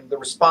time, the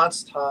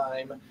response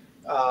time,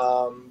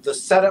 the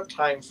setup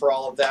time for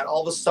all of that,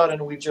 all of a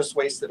sudden we've just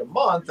wasted a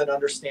month in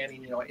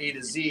understanding, A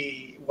to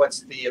Z,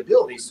 what's the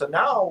ability. So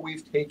now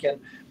we've taken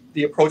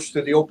the approach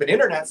to the open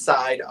internet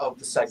side of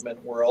the Segmint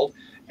world,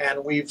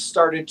 and we've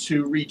started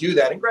to redo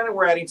that. And granted,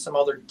 we're adding some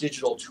other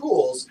digital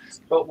tools,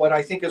 but what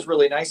I think is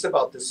really nice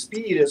about the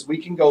speed is we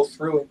can go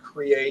through and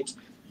create,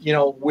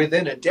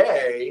 within a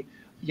day,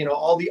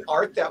 all the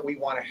art that we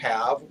want to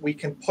have. We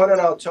can put it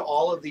out to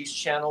all of these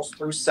channels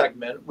through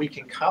Segmint. We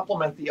can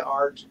complement the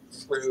art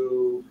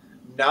through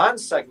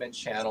non-Segmint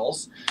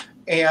channels.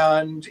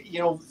 And,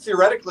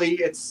 theoretically,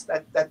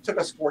 that took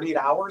us 48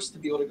 hours to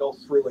be able to go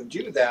through and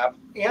do that.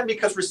 And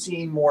because we're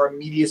seeing more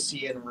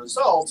immediacy in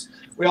results,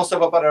 we also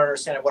have a better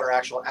understanding of what our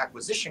actual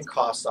acquisition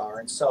costs are.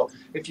 And so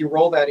if you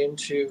roll that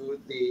into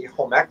the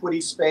home equity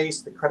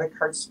space, the credit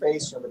card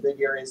space, the big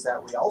areas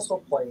that we also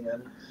play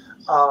in,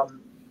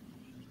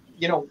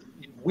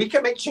 we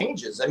can make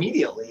changes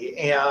immediately.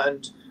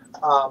 And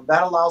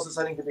that allows us,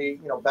 I think, to be,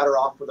 better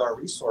off with our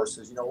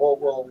resources.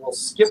 We'll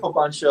skip a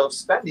bunch of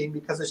spending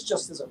because it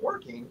just isn't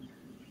working,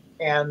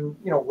 and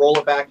roll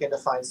it back in to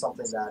find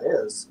something that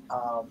is.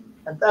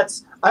 And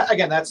that's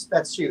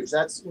huge.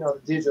 That's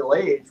the digital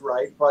age,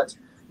 right? But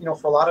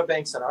for a lot of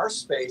banks in our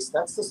space,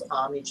 that's this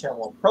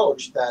omni-channel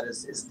approach that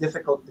is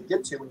difficult to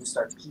get to when you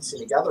start piecing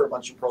together a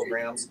bunch of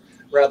programs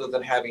rather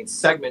than having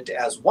Segmint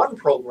as one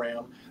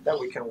program that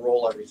we can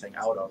roll everything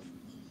out of.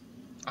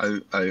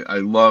 I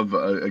love,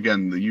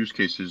 again, the use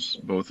cases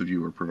both of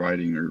you are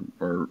providing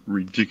are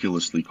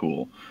ridiculously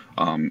cool.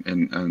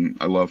 And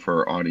I love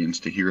for our audience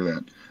to hear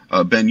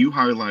that. Ben, you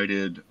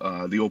highlighted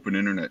the open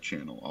internet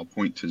channel. I'll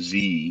point to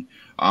Z.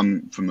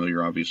 I'm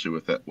familiar, obviously,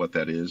 with what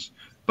that is.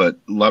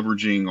 but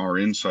leveraging our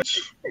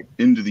insights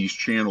into these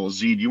channels.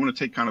 Z, do you want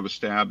to take kind of a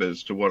stab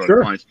as to what our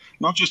Sure. clients,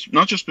 not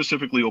just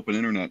specifically open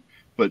internet,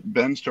 but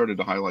Ben started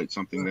to highlight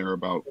something there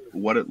about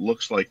what it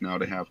looks like now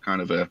to have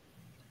kind of a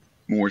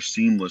more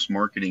seamless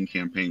marketing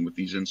campaign with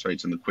these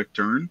insights in the quick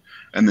turn.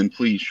 And then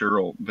please,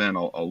 Cheryl, Ben,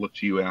 I'll look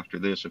to you after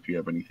this if you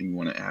have anything you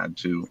want to add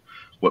to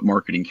what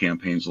marketing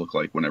campaigns look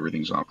like when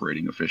everything's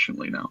operating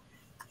efficiently now.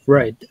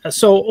 Right.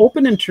 So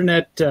open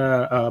internet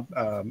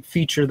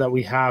feature that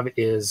we have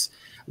is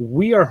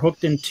we are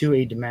hooked into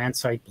a demand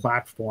side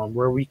platform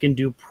where we can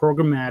do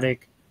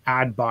programmatic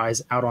ad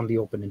buys out on the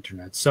open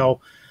internet. So,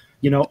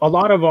 a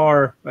lot of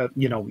our,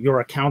 your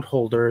account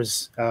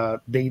holders,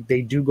 they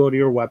do go to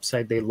your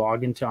website, they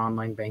log into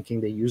online banking,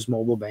 they use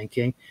mobile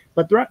banking,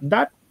 but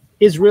that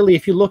is really,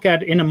 if you look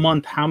at in a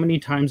month, how many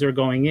times they're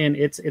going in,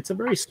 it's a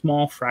very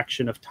small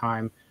fraction of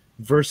time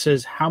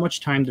versus how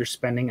much time they're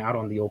spending out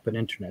on the open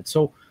internet.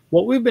 So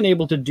what we've been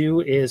able to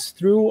do is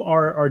through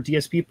our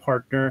DSP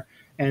partner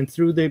and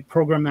through the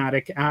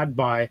programmatic ad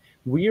buy,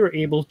 we are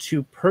able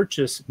to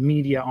purchase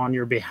media on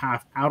your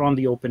behalf out on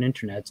the open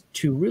internet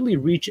to really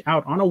reach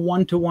out on a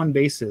one-to-one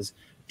basis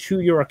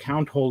to your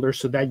account holder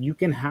so that you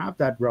can have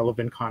that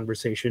relevant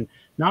conversation,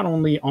 not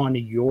only on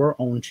your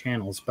own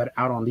channels, but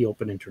out on the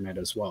open internet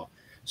as well.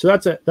 So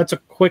that's a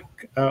quick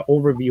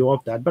overview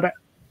of that. But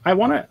I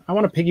want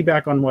to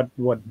piggyback on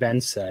what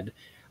Ben said.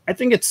 I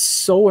think it's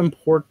so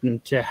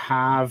important to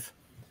have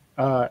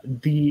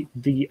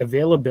the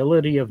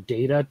availability of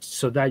data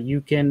so that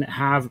you can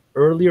have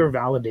earlier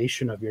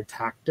validation of your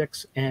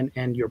tactics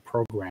and your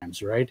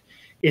programs, right?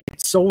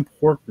 It's so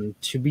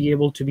important to be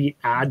able to be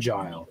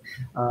agile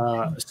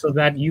so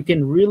that you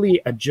can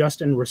really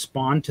adjust and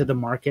respond to the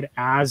market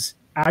as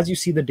you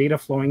see the data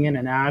flowing in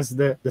and as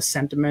the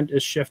sentiment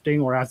is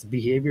shifting or as the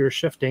behavior is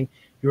shifting,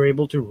 you're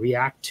able to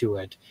react to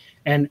it.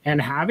 And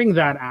having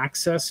that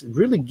access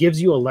really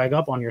gives you a leg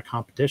up on your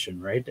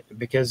competition, right?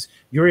 Because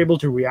you're able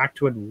to react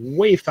to it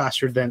way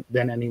faster than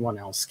anyone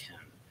else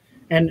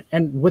can.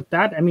 And with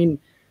that, I mean,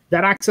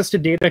 that access to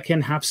data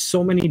can have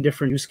so many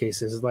different use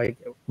cases. Like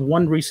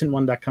one recent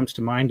one that comes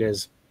to mind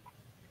is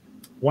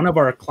one of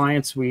our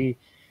clients, we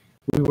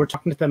were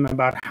talking to them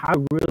about how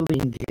to really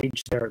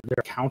engage their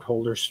account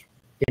holders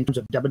in terms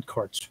of debit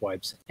card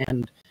swipes.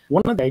 And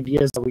one of the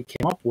ideas that we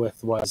came up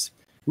with was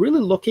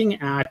really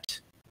looking at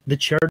the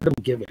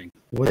charitable giving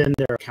within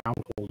their account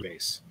holder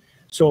base.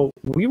 So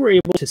we were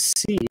able to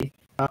see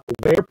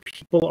where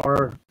people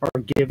are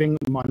giving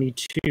money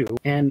to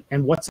and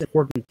what's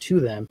important to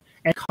them.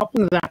 And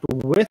coupling that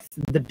with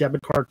the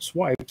debit card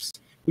swipes,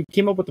 we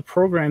came up with a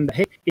program that,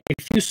 hey,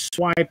 if you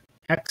swipe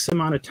X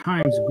amount of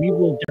times, we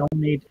will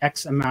donate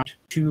X amount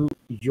to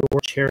your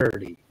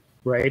charity,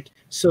 right?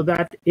 So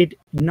that it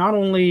not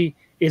only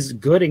is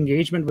good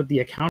engagement with the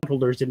account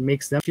holders, it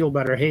makes them feel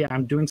better. Hey,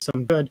 I'm doing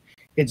some good.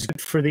 It's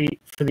good for the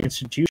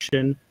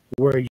institution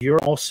where you're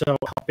also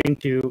helping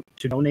to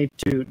donate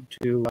to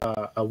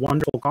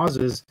wonderful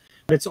causes,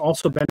 but it's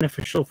also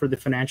beneficial for the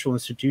financial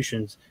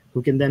institutions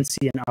who can then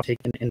see an uptake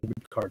in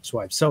card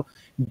swipes. So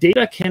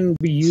data can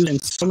be used in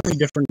so many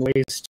different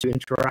ways to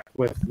interact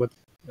with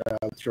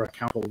your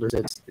account holders.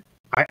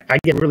 I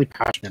get really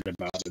passionate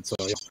about it. So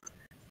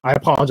I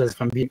apologize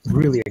if I'm being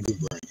really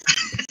exuberant.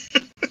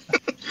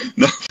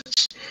 No,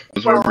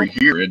 that's why we're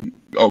here. And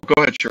go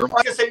ahead, Cheryl.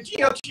 Like I say, to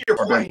your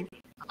point,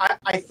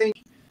 I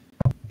think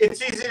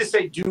it's easy to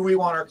say, do we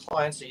want our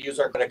clients to use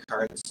our credit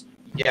cards?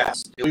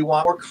 Yes. Do we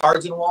want more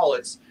cards and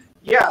wallets?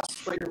 Yes.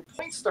 But your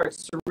point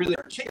starts to really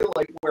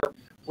articulate where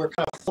we're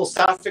kind of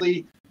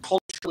philosophically,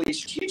 culturally,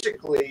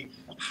 strategically,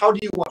 how do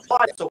you want to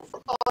apply it? So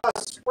for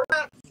us, we're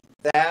not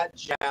that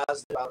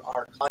jazzed about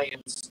our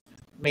clients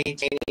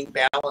maintaining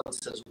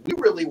balances. We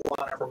really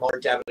want to promote our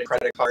debit and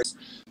credit cards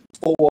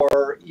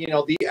for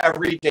the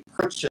everyday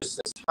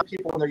purchases.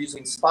 People when they're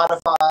using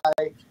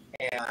Spotify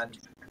and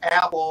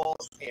Apple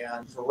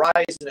and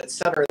Verizon, et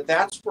cetera,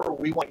 that's where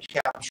we want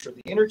to capture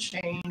the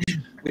interchange.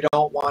 We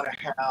don't want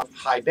to have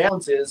high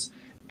balances.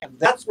 And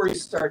that's where you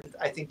start,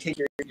 I think, take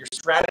your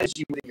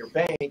strategy within your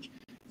bank,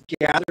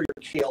 gather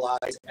your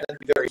KLIs, and then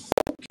be very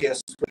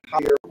focused with how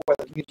you're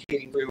whether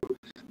communicating through,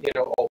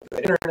 open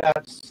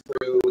internet,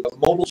 through the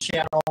mobile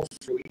channel,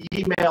 through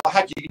email.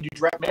 Heck, you can do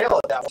direct mail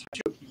at that one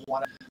too. You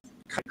want to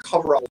kind of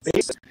cover all the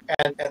bases,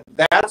 and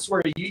that's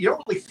where you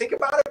don't really think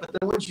about it, but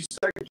then once you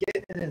start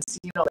getting in and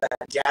seeing all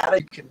that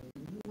data, you can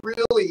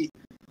really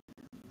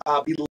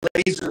be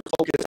laser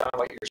focused on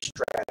what your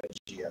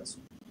strategy is.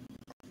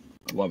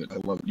 I love it.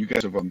 You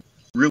guys have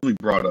really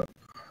brought up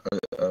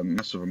a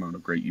massive amount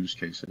of great use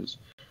cases,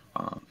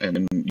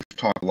 and you've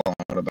talked a lot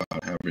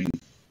about having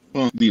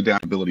the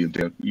adaptability of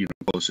data,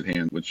 close at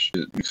hand, which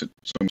makes it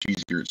so much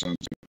easier. It sounds.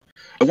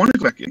 I want to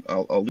go back in.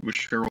 I'll leave with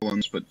Cheryl on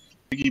this, but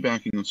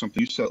piggybacking on something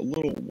you said a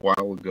little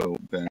while ago,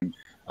 Ben,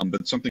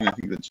 but something I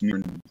think that's near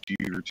and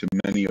dear to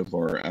many of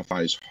our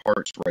FI's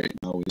hearts right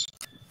now is,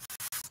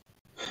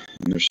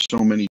 and there's so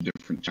many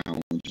different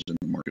challenges in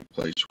the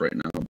marketplace right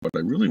now, but I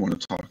really want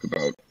to talk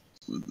about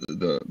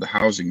the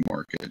housing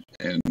market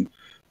and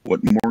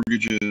what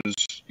mortgages,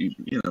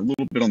 a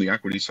little bit on the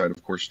equity side,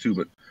 of course, too.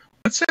 But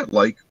what's that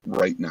like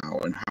right now,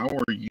 and how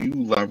are you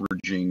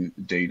leveraging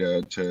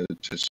data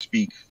to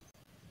speak,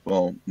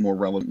 well, more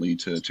relevantly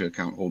to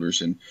account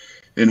holders in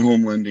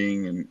home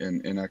lending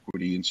and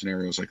equity and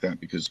scenarios like that?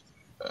 Because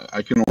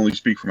I can only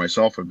speak for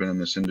myself. I've been in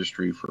this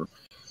industry for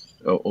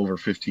over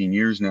 15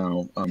 years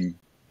now.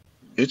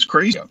 It's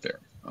crazy out there.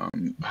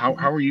 How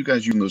are you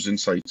guys using those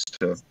insights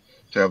to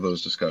have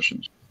those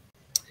discussions?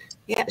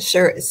 Yeah,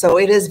 sure. So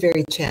it is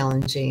very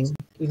challenging,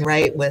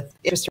 right, with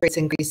interest rates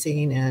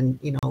increasing and,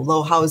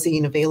 low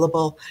housing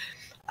available.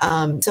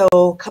 So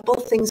a couple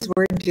of things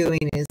we're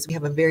doing is we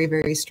have a very,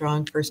 very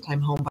strong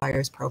first-time home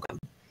buyers program.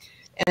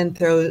 And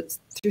through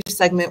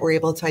Segmint, we're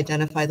able to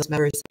identify those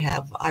members that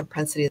have a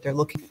propensity that they're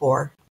looking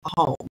for a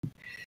home.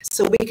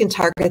 So we can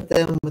target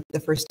them with the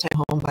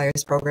first-time home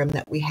buyers program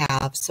that we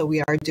have. So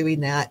we are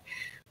doing that.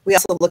 We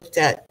also looked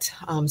at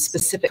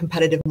specific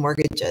competitive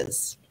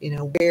mortgages.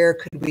 Where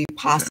could we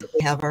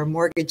possibly have our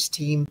mortgage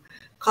team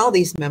call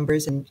these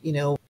members and,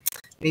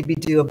 maybe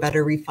do a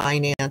better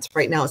refinance.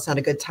 Right now, it's not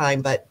a good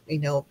time, but,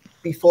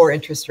 before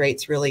interest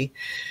rates really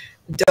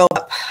dove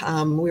up,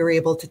 we were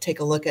able to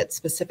take a look at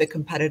specific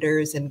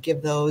competitors and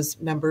give those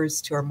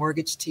members to our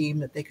mortgage team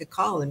that they could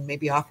call and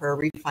maybe offer a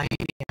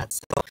refinance.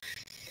 So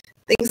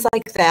things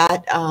like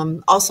that.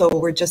 Also,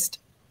 we're just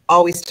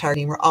always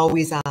targeting. We're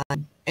always on.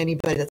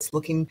 Anybody that's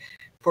looking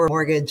for a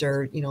mortgage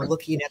or,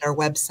 looking at our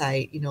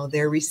website,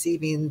 they're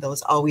receiving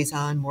those always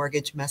on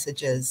mortgage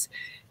messages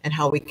and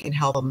how we can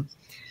help them.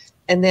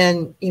 And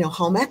then,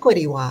 home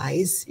equity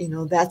wise,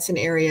 that's an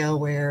area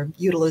where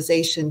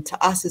utilization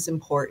to us is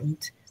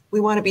important. We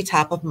want to be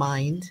top of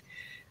mind.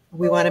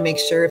 We want to make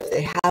sure if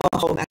they have a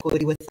home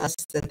equity with us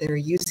that they're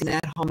using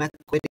that home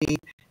equity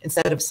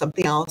instead of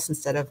something else,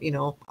 instead of,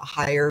 a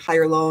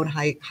higher loan,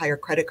 higher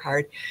credit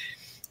card.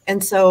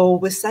 And so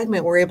with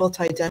Segmint, we're able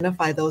to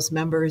identify those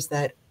members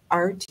that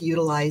aren't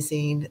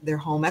utilizing their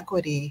home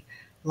equity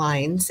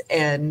lines,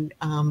 and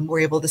we're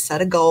able to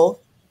set a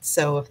goal.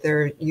 So if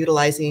they're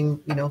utilizing,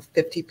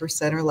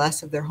 50% or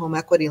less of their home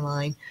equity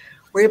line,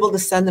 we're able to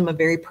send them a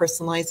very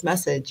personalized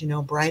message,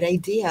 bright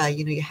idea,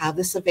 you have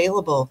this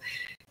available.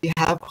 You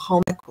have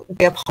home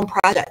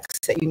projects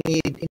that you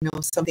need,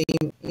 something,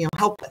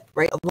 help with,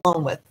 right? A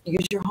loan with,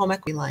 use your home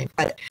equity line.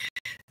 But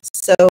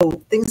so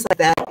things like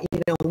that,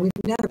 we've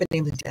never been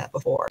able to do that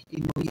before.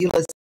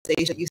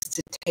 Utilization used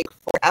to take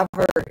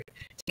forever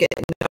to get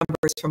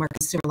numbers from our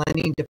consumer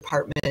lending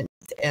department,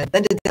 and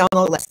then to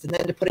download a list, and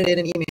then to put it in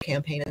an email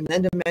campaign, and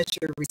then to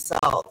measure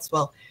results.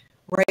 Well,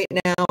 right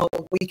now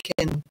we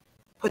can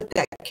put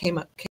that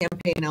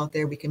campaign out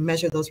there. We can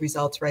measure those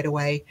results right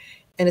away.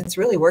 And it's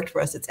really worked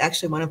for us. It's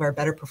actually one of our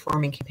better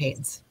performing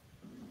campaigns.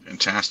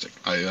 Fantastic.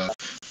 I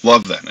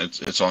love that.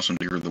 It's awesome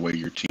to hear the way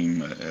your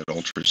team at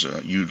Ultra is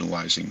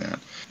utilizing that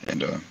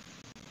and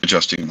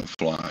adjusting on the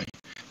fly.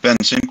 Ben,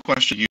 same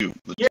question to you.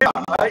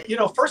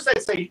 Yeah, first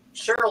I'd say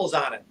Cheryl's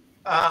on it.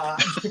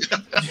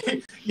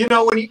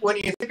 When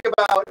you think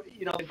about,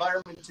 the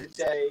environment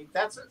today,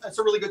 that's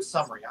a really good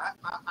summary.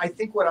 I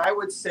think what I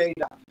would say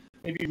to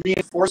maybe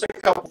reinforce a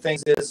couple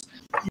things is,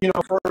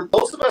 for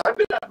those of us, I've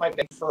been at my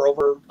bank for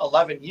over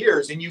 11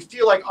 years, and you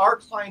feel like our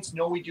clients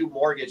know we do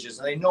mortgages,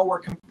 and they know we're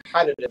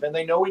competitive, and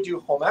they know we do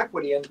home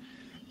equity,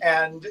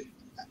 and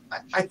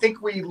I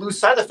think we lose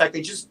sight of the fact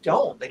they just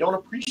don't. They don't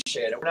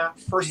appreciate it. We're not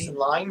first in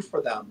line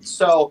for them.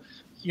 So,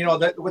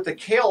 what the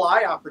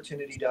KLI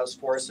opportunity does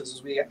for us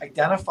is we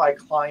identify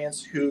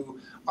clients who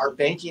are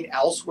banking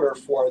elsewhere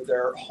for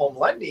their home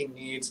lending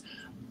needs.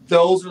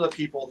 Those are the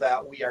people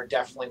that we are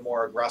definitely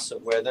more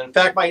aggressive with. And in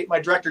fact, my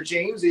director,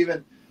 James,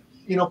 even,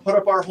 put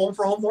up our home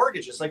for home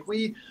mortgages. Like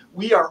we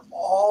are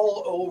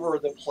all over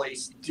the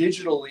place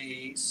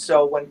digitally.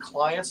 So when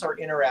clients are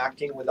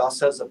interacting with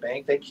us as a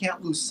bank, they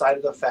can't lose sight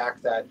of the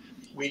fact that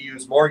we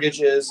use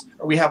mortgages,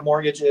 or we have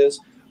mortgages,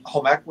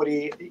 home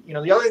equity.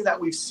 The other thing that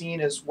we've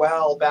seen as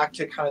well, back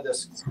to kind of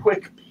this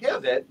quick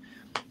pivot,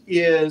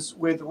 is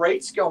with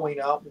rates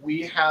going up,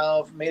 we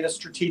have made a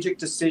strategic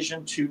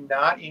decision to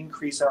not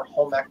increase our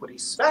home equity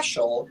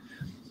special.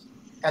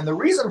 And the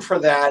reason for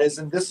that is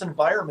in this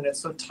environment, it's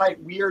so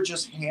tight, we are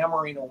just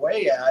hammering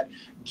away at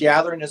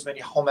gathering as many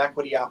home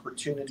equity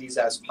opportunities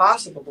as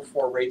possible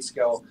before rates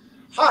go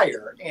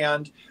higher.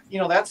 And,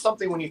 that's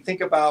something when you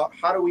think about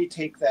how do we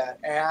take that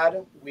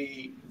ad,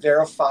 we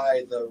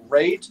verify the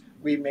rate,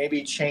 we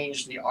maybe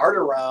change the art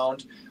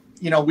around.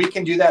 We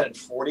can do that in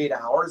 48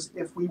 hours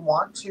if we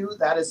want to.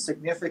 That is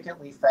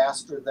significantly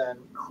faster than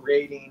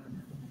creating,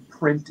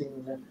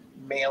 printing,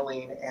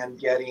 mailing, and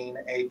getting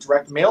a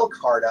direct mail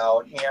card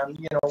out. And,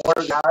 what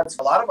are the odds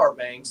for a lot of our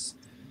banks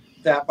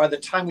that by the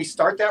time we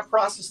start that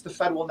process, the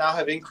Fed will now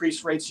have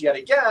increased rates yet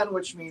again,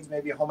 which means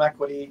maybe home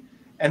equity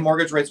and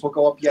mortgage rates will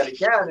go up yet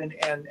again.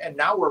 And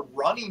now we're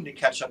running to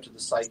catch up to the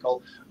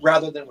cycle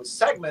rather than with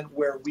Segmint,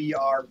 where we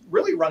are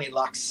really running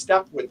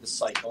lockstep with the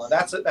cycle. And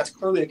that's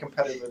clearly a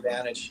competitive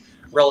advantage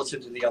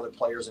relative to the other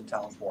players in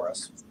town for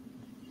us.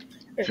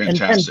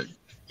 Fantastic. And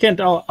Kent,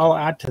 I'll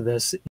add to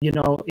this.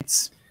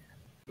 It's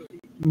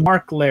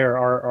Mark Lair,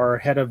 our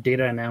head of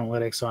data and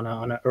analytics on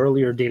an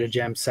earlier data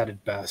jam, said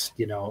it best.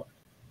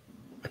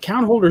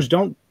 Account holders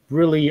don't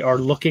really are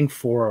looking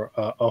for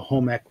a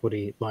home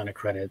equity line of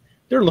credit.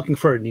 They're looking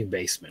for a new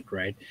basement,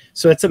 right?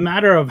 So it's a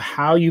matter of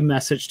how you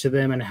message to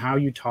them and how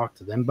you talk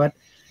to them. But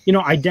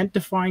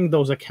identifying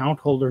those account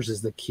holders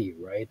is the key,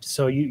 right?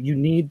 So you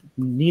need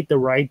the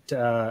right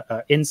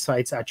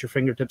insights at your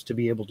fingertips to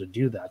be able to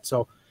do that.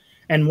 So,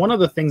 and one of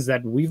the things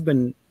that we've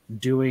been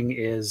doing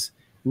is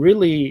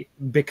really,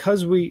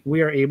 because we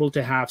are able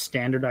to have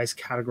standardized,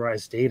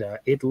 categorized data,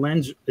 it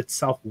lends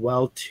itself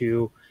well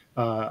to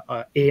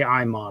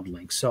AI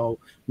modeling. So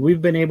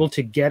we've been able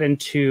to get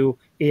into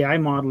AI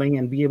modeling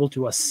and be able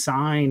to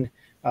assign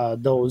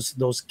those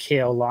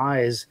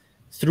KLIs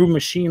through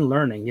machine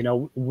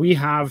learning. We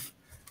have,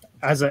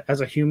 as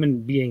a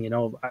human being,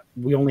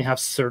 we only have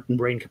certain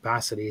brain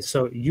capacities.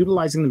 So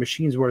utilizing the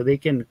machines where they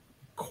can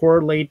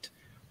correlate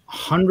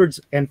hundreds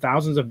and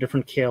thousands of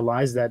different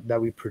KLIs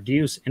that we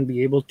produce and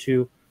be able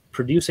to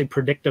produce a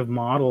predictive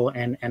model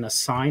and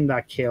assign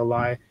that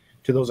KLI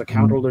to those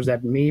account holders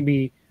that may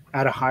be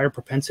at a higher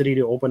propensity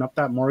to open up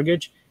that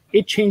mortgage,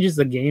 it changes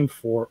the game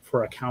for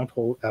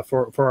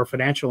our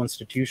financial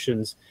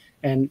institutions.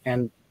 And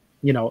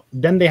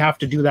then they have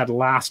to do that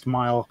last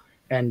mile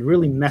and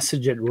really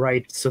message it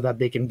right so that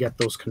they can get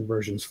those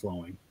conversions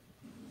flowing.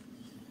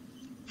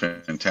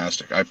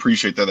 Fantastic. I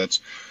appreciate that.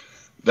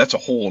 That's a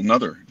whole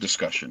another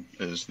discussion,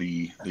 is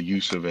the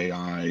use of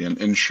AI. And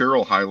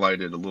Cheryl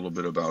highlighted a little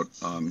bit about,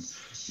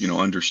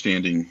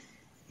 understanding,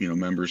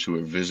 members who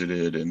have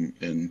visited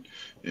and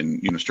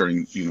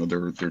starting,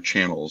 their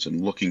channels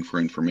and looking for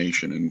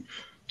information, and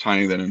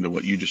tying that into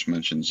what you just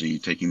mentioned, Z,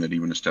 taking that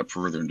even a step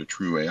further into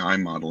true AI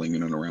modeling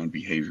in and around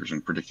behaviors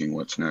and predicting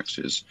what's next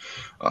is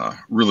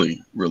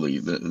really, really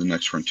the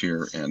next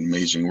frontier, and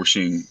amazing. We're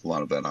seeing a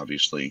lot of that,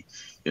 obviously,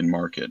 in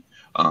market.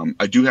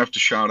 I do have to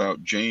shout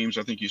out James.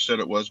 I think you said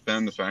it was,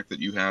 Ben, the fact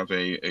that you have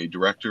a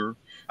director.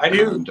 I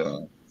do.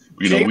 And,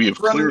 James we have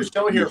running the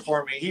show here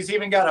for me. He's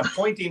even got a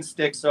pointing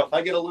stick, so if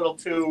I get a little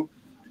too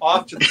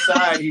off to the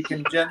side, he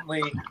can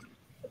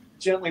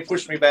gently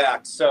push me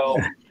back. So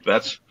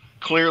that's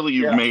clearly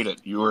you've made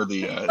it. You're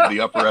the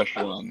upper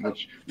echelon,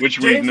 which James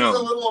we've known. James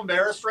is a little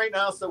embarrassed right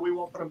now, so we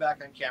won't put him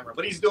back on camera.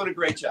 But he's doing a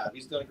great job.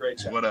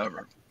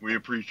 Whatever. We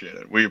appreciate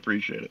it.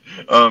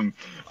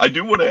 I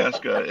do want to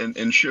ask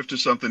and shift to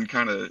something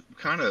kind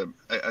of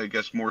I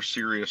guess more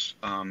serious.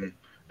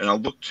 And I'll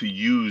look to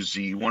you,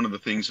 Z. One of the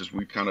things is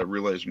we kind of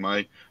realized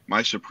my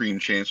Supreme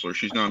Chancellor,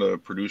 she's not a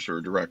producer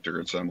or director,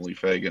 it's Emily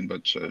Fagan,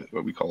 but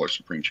what we call her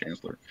Supreme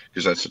Chancellor,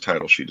 because that's the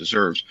title she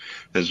deserves,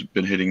 has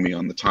been hitting me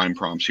on the time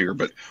prompts here.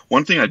 But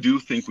one thing I do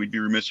think we'd be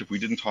remiss if we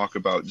didn't talk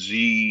about,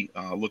 Z,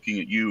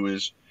 looking at you,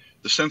 is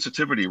the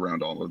sensitivity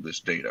around all of this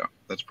data.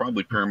 That's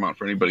probably paramount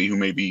for anybody who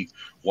may be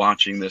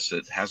watching this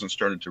that hasn't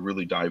started to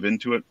really dive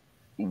into it.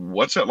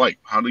 What's that like?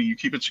 How do you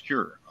keep it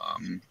secure?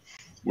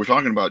 We're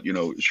talking about,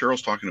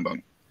 Cheryl's talking about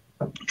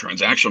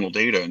transactional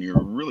data, and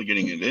you're really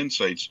getting into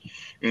insights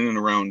in and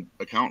around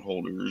account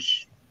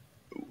holders.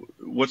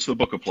 What's the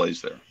book of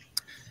plays there?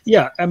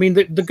 Yeah, I mean,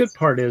 the good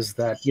part is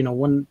that,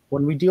 when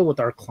we deal with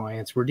our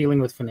clients, we're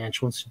dealing with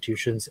financial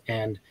institutions,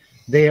 and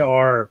they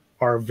are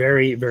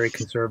very, very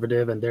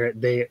conservative, and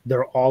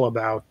they're all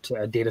about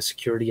data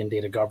security and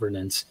data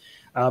governance.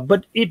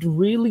 But it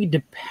really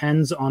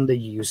depends on the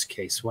use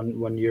case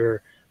when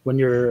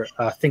you're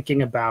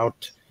thinking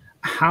about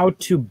how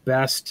to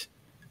best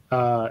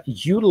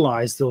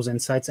utilize those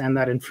insights and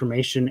that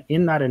information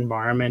in that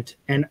environment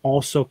and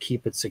also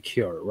keep it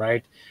secure,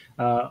 right?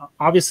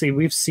 Obviously,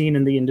 we've seen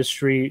in the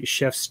industry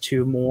shifts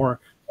to more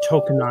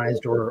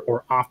tokenized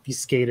or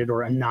obfuscated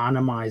or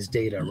anonymized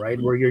data,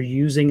 right? Where you're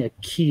using a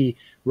key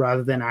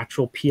rather than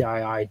actual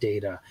PII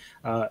data.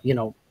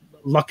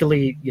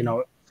 Luckily,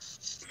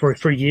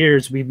 for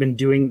years, we've been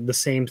doing the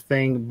same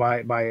thing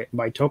by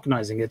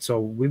tokenizing it.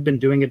 So we've been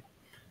doing it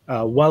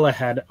well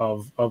ahead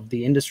of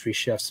the industry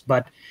shifts,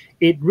 but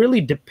it really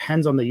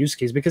depends on the use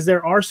case, because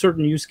there are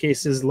certain use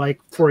cases,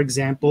 like, for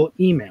example,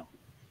 email,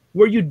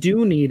 where you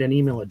do need an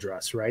email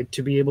address, right,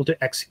 to be able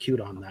to execute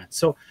on that.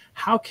 So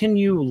how can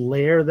you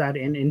layer that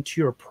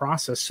into your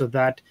process so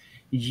that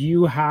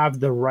you have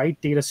the right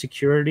data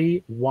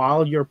security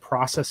while you're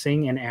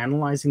processing and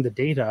analyzing the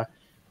data,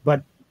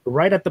 but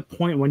right at the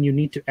point when you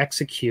need to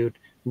execute,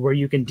 where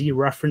you can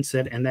dereference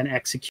it and then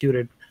execute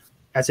it,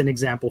 as an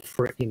example,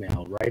 for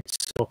email, right?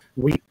 So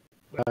we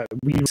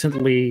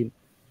recently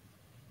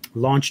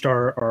launched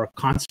our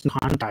constant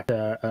contact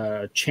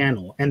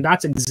channel, and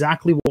that's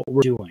exactly what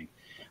we're doing,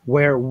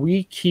 where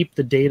we keep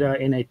the data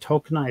in a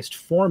tokenized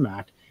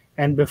format,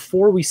 and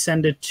before we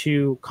send it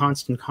to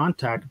constant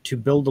contact to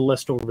build a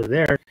list over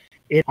there,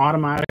 it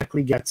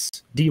automatically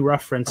gets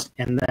dereferenced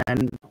and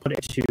then put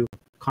into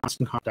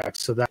constant contact,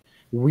 so that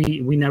we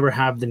never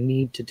have the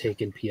need to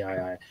take in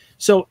PII.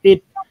 So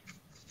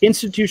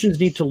institutions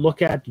need to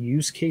look at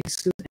use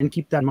cases and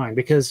keep that in mind,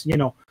 because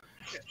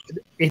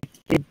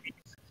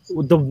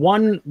the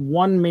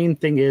one main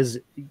thing is,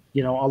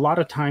 a lot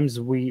of times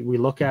we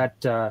look at,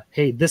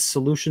 hey, this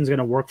solution is going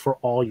to work for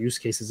all use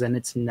cases, and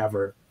it's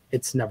never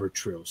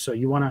true. So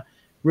you want to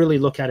really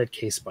look at it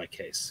case by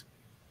case.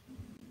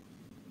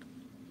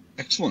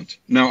 Excellent.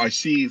 Now I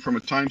see from a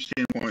time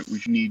standpoint,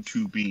 we need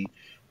to be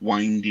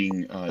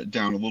winding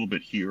down a little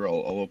bit here.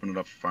 I'll open it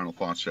up for final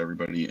thoughts to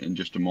everybody in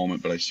just a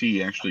moment, but I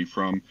see actually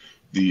from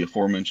the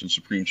aforementioned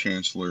Supreme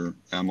Chancellor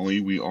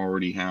Emily, we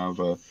already have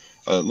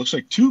looks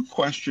like 2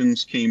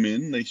 questions came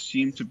in. They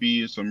seem to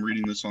be, as I'm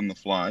reading this on the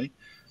fly,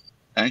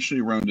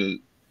 actually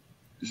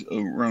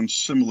around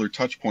similar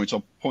touch points.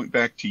 I'll point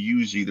back to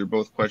you, Z. They're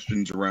both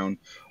questions around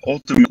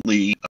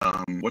ultimately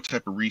what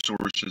type of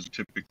resources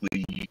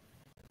typically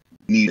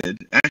needed.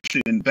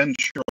 Actually, and Ben,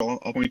 Cheryl,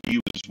 I'll point to you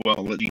as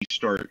well. Let you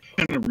start.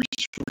 What kind of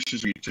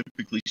resources are you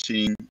typically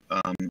seeing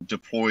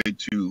deployed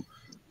to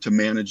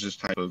manage this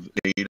type of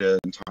data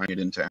and tie it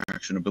into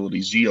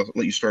actionability? Z, I'll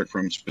let you start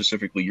from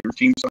specifically your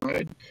team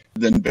side.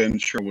 Then Ben,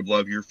 Cheryl, would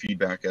love your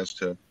feedback as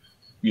to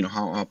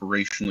how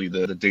operationally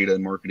the data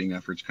and marketing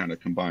efforts kind of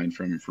combine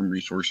from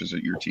resources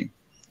at your team.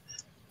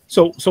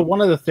 So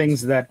one of the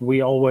things that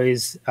we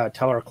always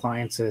tell our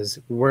clients is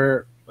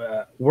we're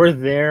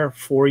there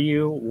for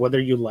you whether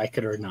you like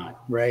it or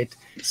not, right?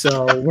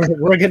 So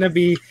we're gonna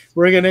be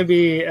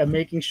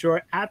making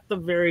sure at the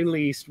very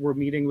least we're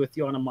meeting with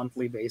you on a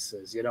monthly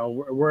basis.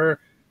 We're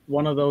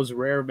one of those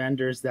rare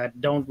vendors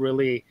that don't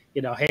really,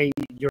 hey,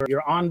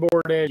 you're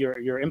onboarded,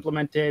 you're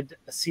implemented,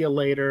 see you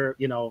later,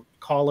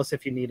 call us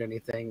if you need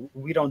anything.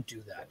 We don't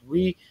do that.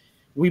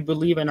 We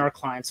believe in our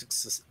client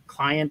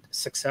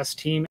success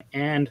team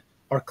and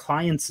our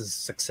clients'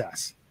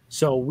 success.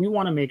 So we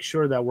want to make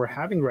sure that we're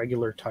having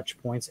regular touch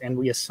points, and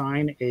we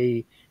assign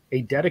a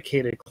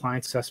dedicated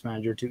client success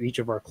manager to each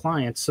of our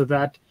clients so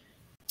that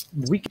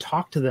we can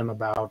talk to them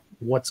about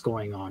what's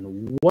going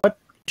on. What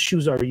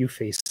issues are you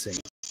facing?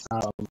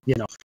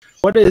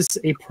 What is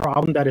a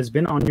problem that has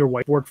been on your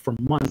whiteboard for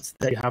months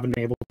that you haven't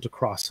been able to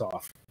cross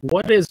off?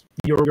 What is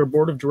your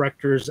board of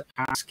directors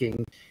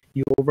asking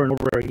you over and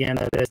over again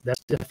that's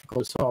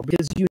difficult to solve?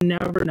 Because you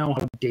never know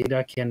how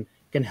data can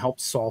help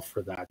solve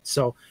for that.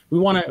 So we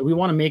want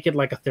to make it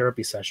like a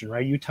therapy session,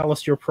 right? You tell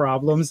us your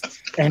problems,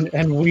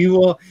 and we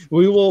will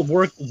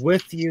work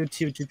with you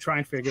to try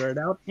and figure it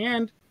out.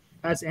 And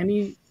as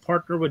any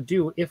partner would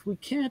do, if we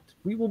can't,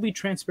 we will be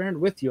transparent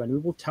with you and we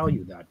will tell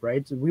you that,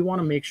 right? So we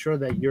want to make sure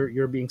that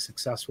you're being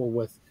successful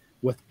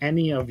with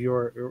any of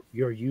your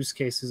use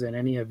cases and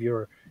any of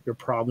your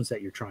problems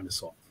that you're trying to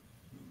solve.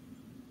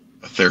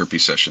 A therapy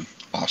session.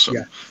 Awesome.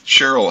 Yeah.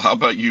 Cheryl, how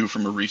about you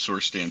from a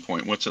resource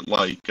standpoint? What's it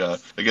like?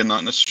 Again,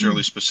 not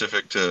necessarily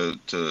specific to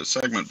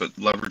Segmint, but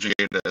leveraging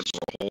data as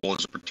a whole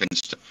as it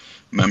pertains to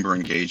member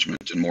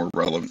engagement and more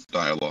relevant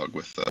dialogue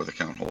with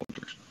account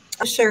holders.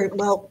 Sure.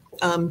 Well,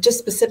 just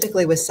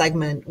specifically with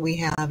Segmint, we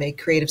have a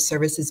creative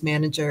services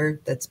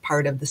manager that's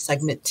part of the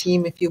Segmint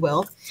team, if you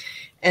will.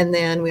 And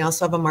then we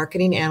also have a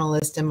marketing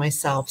analyst and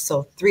myself.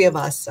 So 3 of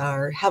us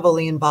are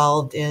heavily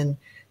involved in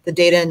the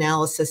data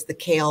analysis, the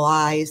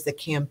KLIs, the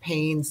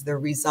campaigns, the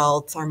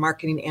results. Our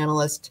marketing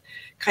analyst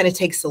kind of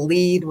takes the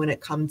lead when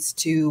it comes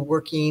to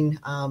working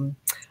on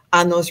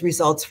those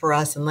results for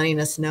us and letting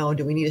us know,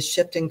 do we need a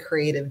shift in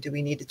creative? Do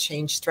we need to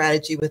change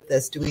strategy with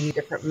this? Do we need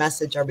a different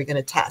message? Are we going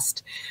to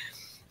test?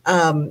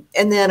 And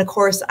then, of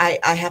course,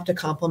 I have to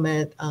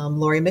compliment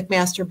Lori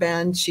McMaster,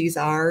 Ben. She's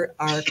our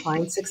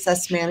client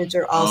success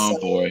manager also.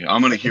 Oh, boy.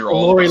 I'm going to hear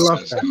all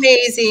about this.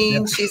 Amazing.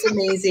 Yeah. She's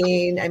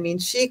amazing. I mean,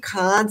 she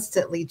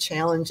constantly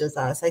challenges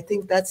us. I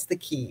think that's the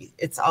key.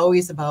 It's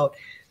always about,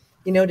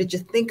 did you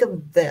think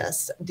of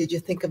this? Did you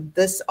think of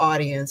this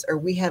audience? Or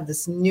we have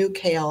this new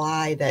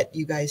KLI that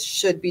you guys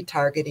should be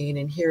targeting,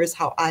 and here's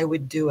how I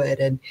would do it.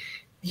 And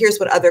here's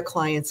what other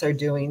clients are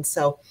doing.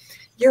 So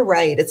you're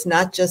right. It's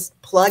not just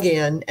plug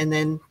in and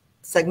then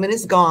Segmint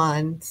is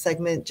gone.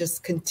 Segmint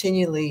just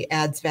continually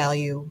adds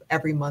value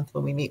every month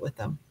when we meet with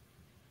them.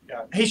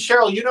 Yeah. Hey,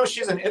 Cheryl,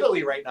 she's in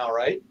Italy right now,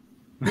 right?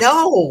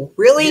 No,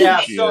 really?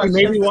 Yeah. So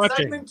maybe if the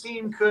watching. Segmint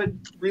team could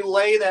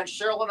relay that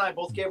Cheryl and I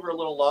both gave her a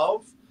little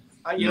love.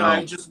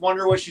 I just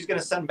wonder what she's going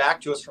to send back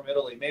to us from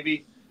Italy.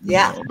 Maybe.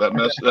 Yeah.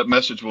 No, that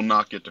message will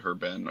not get to her,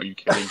 Ben. Are you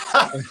kidding?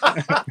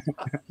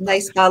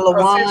 Nice bottle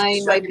of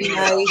wine might be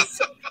nice.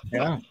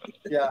 Yeah.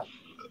 Yeah.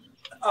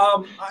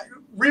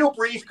 Real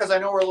brief, because I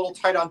know we're a little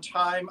tight on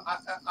time.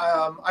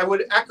 I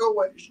would echo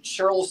what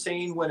Cheryl's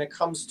saying when it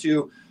comes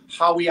to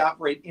how we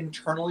operate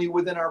internally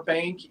within our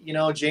bank.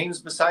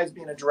 James, besides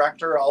being a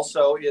director,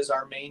 also is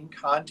our main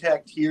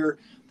contact here,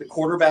 the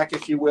quarterback,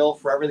 if you will,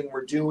 for everything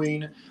we're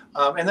doing.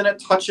 And then it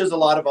touches a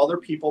lot of other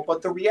people.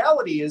 But the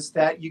reality is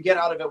that you get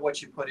out of it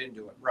what you put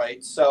into it,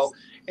 right? So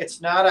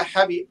it's not a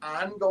heavy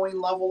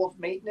ongoing level of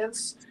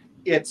maintenance.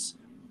 It's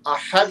a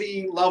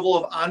heavy level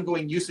of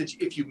ongoing usage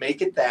if you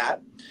make it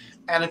that.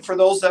 And for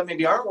those that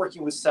maybe aren't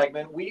working with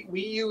Segmint, we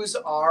use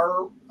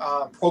our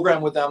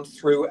program with them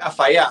through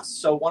FIS.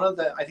 So one of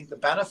the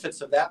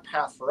benefits of that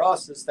path for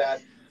us is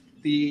that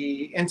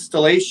the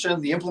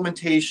installation, the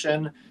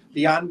implementation,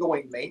 the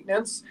ongoing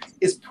maintenance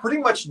is pretty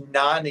much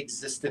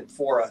non-existent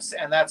for us.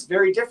 And that's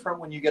very different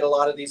when you get a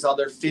lot of these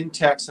other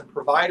fintechs and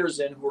providers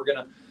in who are going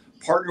to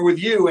partner with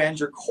you and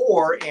your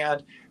core.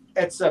 And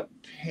it's a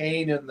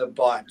pain in the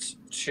butt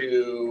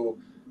to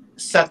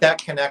set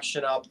that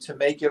connection up, to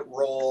make it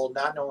roll,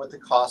 not knowing what the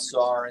costs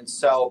are. And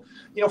so,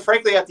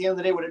 frankly, at the end of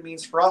the day, what it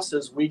means for us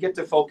is we get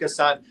to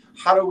focus on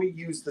how do we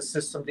use the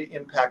system to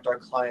impact our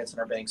clients and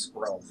our bank's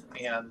growth.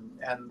 And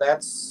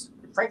that's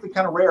frankly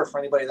kind of rare for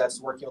anybody that's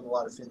working with a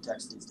lot of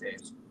fintechs these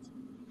days.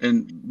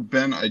 And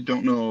Ben, I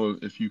don't know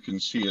if you can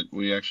see it.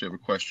 We actually have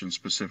a question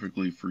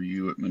specifically for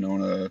you at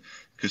Monona.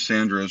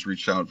 Cassandra has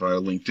reached out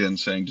via LinkedIn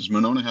saying, does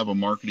Monona have a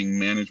marketing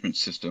management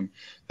system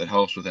that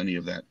helps with any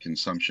of that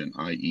consumption,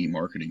 i.e.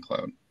 Marketing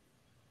Cloud?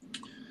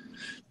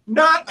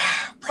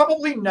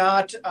 Probably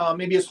not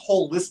maybe as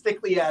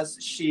holistically as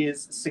she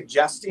is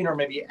suggesting or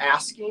maybe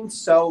asking.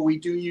 So we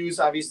do use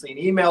obviously an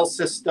email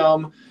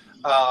system.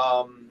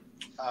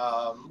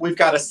 We've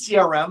got a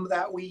CRM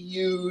that we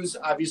use.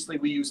 Obviously,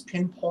 we use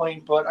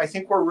Pinpoint, but I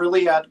think we're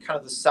really at kind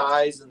of the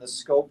size and the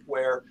scope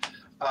where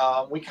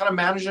we kind of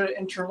manage it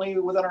internally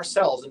within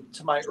ourselves. And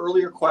to my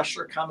earlier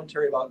question or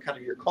commentary about kind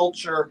of your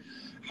culture,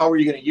 how are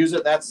you going to use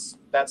it? That's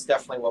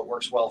definitely what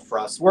works well for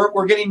us.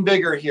 We're getting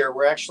bigger here.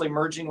 We're actually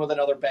merging with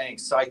another bank,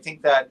 so I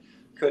think that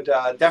could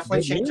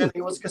definitely change it.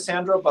 It was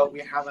Cassandra, but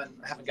we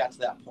haven't got to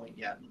that point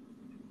yet.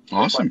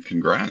 Awesome,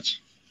 congrats.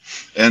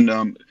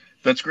 And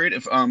that's great.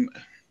 If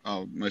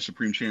my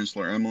Supreme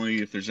Chancellor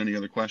Emily, if there's any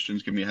other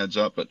questions, give me a heads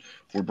up. But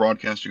we're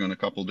broadcasting on a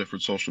couple of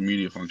different social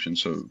media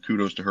functions, so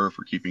kudos to her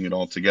for keeping it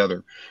all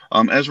together.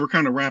 As we're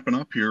kind of wrapping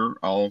up here,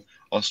 I'll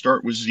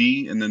start with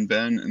Z, and then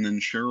Ben, and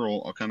then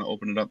Cheryl. I'll kind of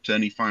open it up to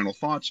any final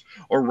thoughts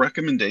or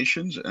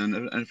recommendations,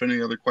 and if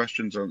any other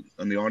questions on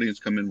the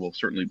audience come in, we'll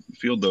certainly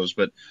field those.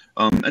 But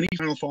any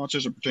final thoughts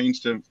as it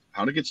pertains to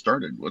how to get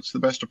started? What's the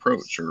best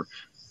approach, or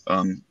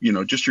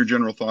just your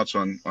general thoughts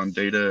on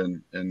data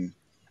and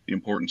the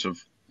importance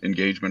of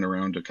engagement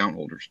around account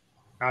holders?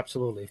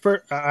 Absolutely.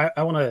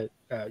 I want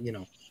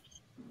to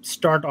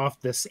start off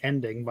this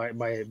ending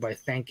by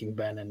thanking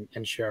Ben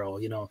and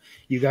Cheryl.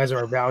 You guys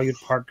are valued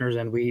partners,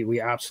 and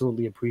we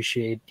absolutely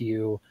appreciate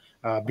you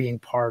being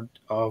part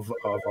of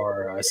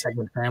our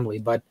Segmint family.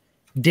 But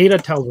data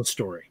tells a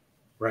story,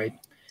 right?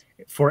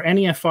 For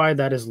any FI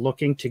that is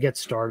looking to get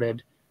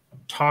started,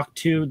 talk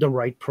to the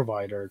right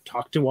provider.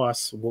 Talk to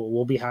us.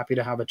 We'll be happy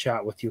to have a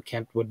chat with you.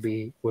 Kent would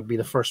be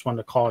the first one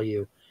to call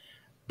you.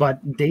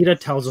 But data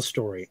tells a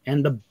story,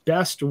 and the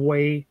best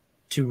way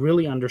to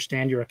really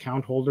understand your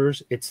account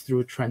holders, it's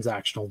through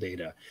transactional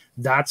data.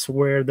 That's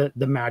where the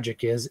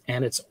magic is,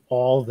 and it's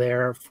all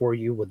there for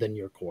you within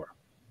your core.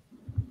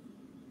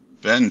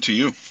 Ben, to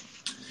you.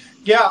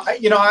 Yeah,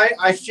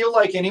 I feel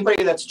like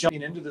anybody that's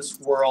jumping into this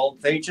world,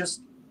 they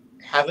just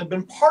haven't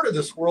been part of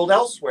this world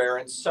elsewhere.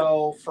 And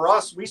so for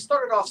us, we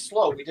started off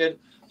slow. We did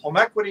home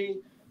equity,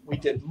 we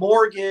did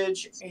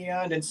mortgage,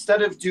 and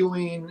instead of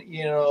doing,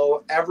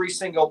 every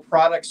single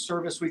product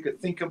service we could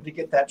think of to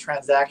get that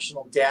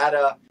transactional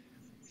data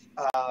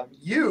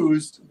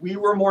used, we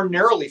were more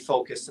narrowly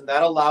focused, and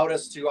that allowed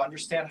us to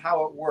understand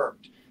how it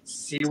worked,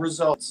 see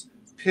results,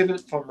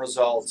 pivot from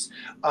results.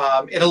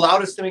 It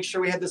allowed us to make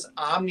sure we had this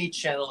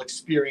omni-channel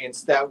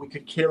experience that we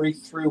could carry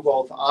through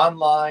both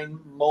online,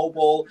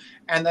 mobile,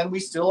 and then we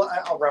still,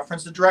 I'll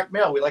reference the direct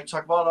mail. We like to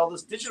talk about all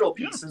those digital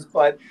pieces,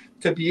 but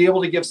to be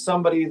able to give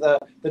somebody the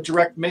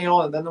direct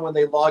mail, and then when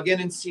they log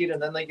in and see it,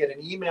 and then they get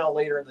an email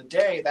later in the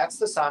day, that's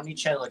this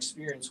omni-channel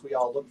experience we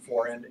all look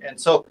for. And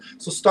so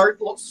start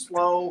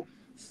slow,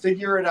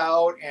 figure it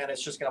out, and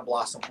it's just going to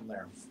blossom from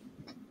there.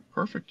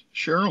 Perfect.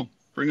 Cheryl,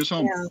 bring us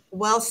home. Yeah,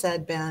 well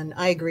said, Ben.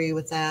 I agree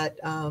with that.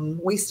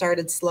 We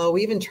started slow.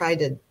 We even tried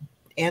to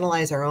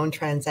analyze our own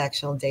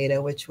transactional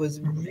data, which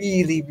was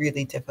really,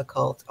 really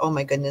difficult. Oh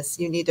my goodness.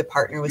 You need to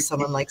partner with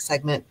someone like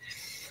Segmint,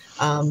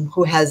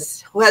 who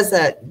has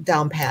that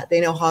down pat. They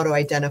know how to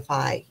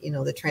identify,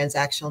 the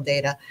transactional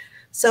data.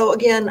 So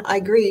again, I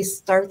agree.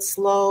 Start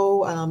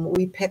slow.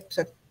 We picked,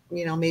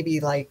 maybe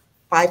like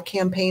 5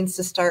 campaigns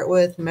to start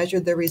with,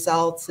 measured the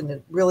results, and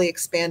it really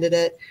expanded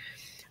it.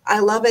 I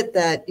love it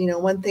that,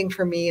 one thing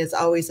for me is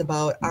always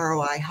about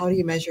ROI. How do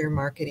you measure your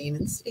marketing?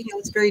 It's,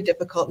 it's very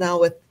difficult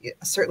now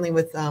certainly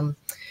with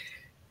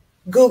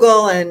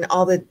Google and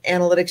all the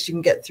analytics you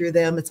can get through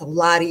them. It's a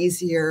lot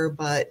easier,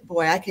 but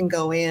boy, I can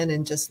go in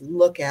and just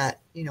look at,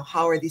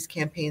 how are these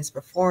campaigns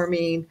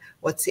performing?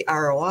 What's the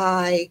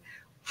ROI?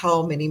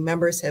 How many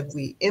members have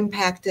we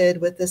impacted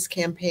with this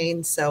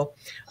campaign? So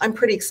I'm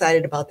pretty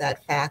excited about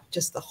that fact,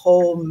 just the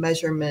whole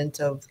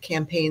measurement of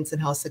campaigns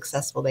and how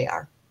successful they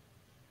are.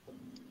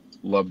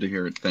 Love to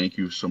hear it. Thank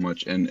you so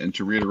much. And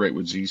to reiterate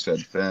what Z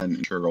said, Ben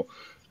and Cheryl,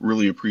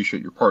 really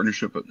appreciate your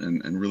partnership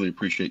and really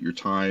appreciate your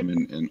time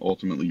and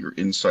ultimately your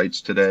insights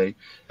today.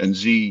 And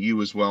Z,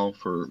 you as well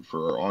for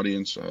our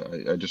audience.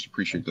 I just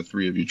appreciate the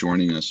 3 of you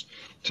joining us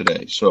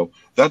today. So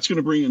that's going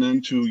to bring an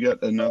end to yet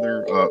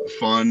another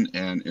fun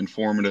and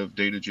informative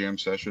Data Jam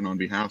session. On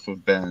behalf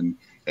of Ben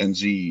and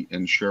Z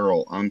and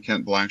Cheryl, I'm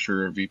Kent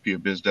Blacksher, VP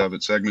of Biz Dev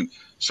at Segmint,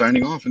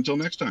 signing off until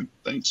next time.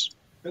 Thanks.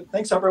 Good.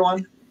 Thanks,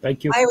 everyone.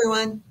 Thank you. Bye,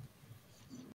 everyone.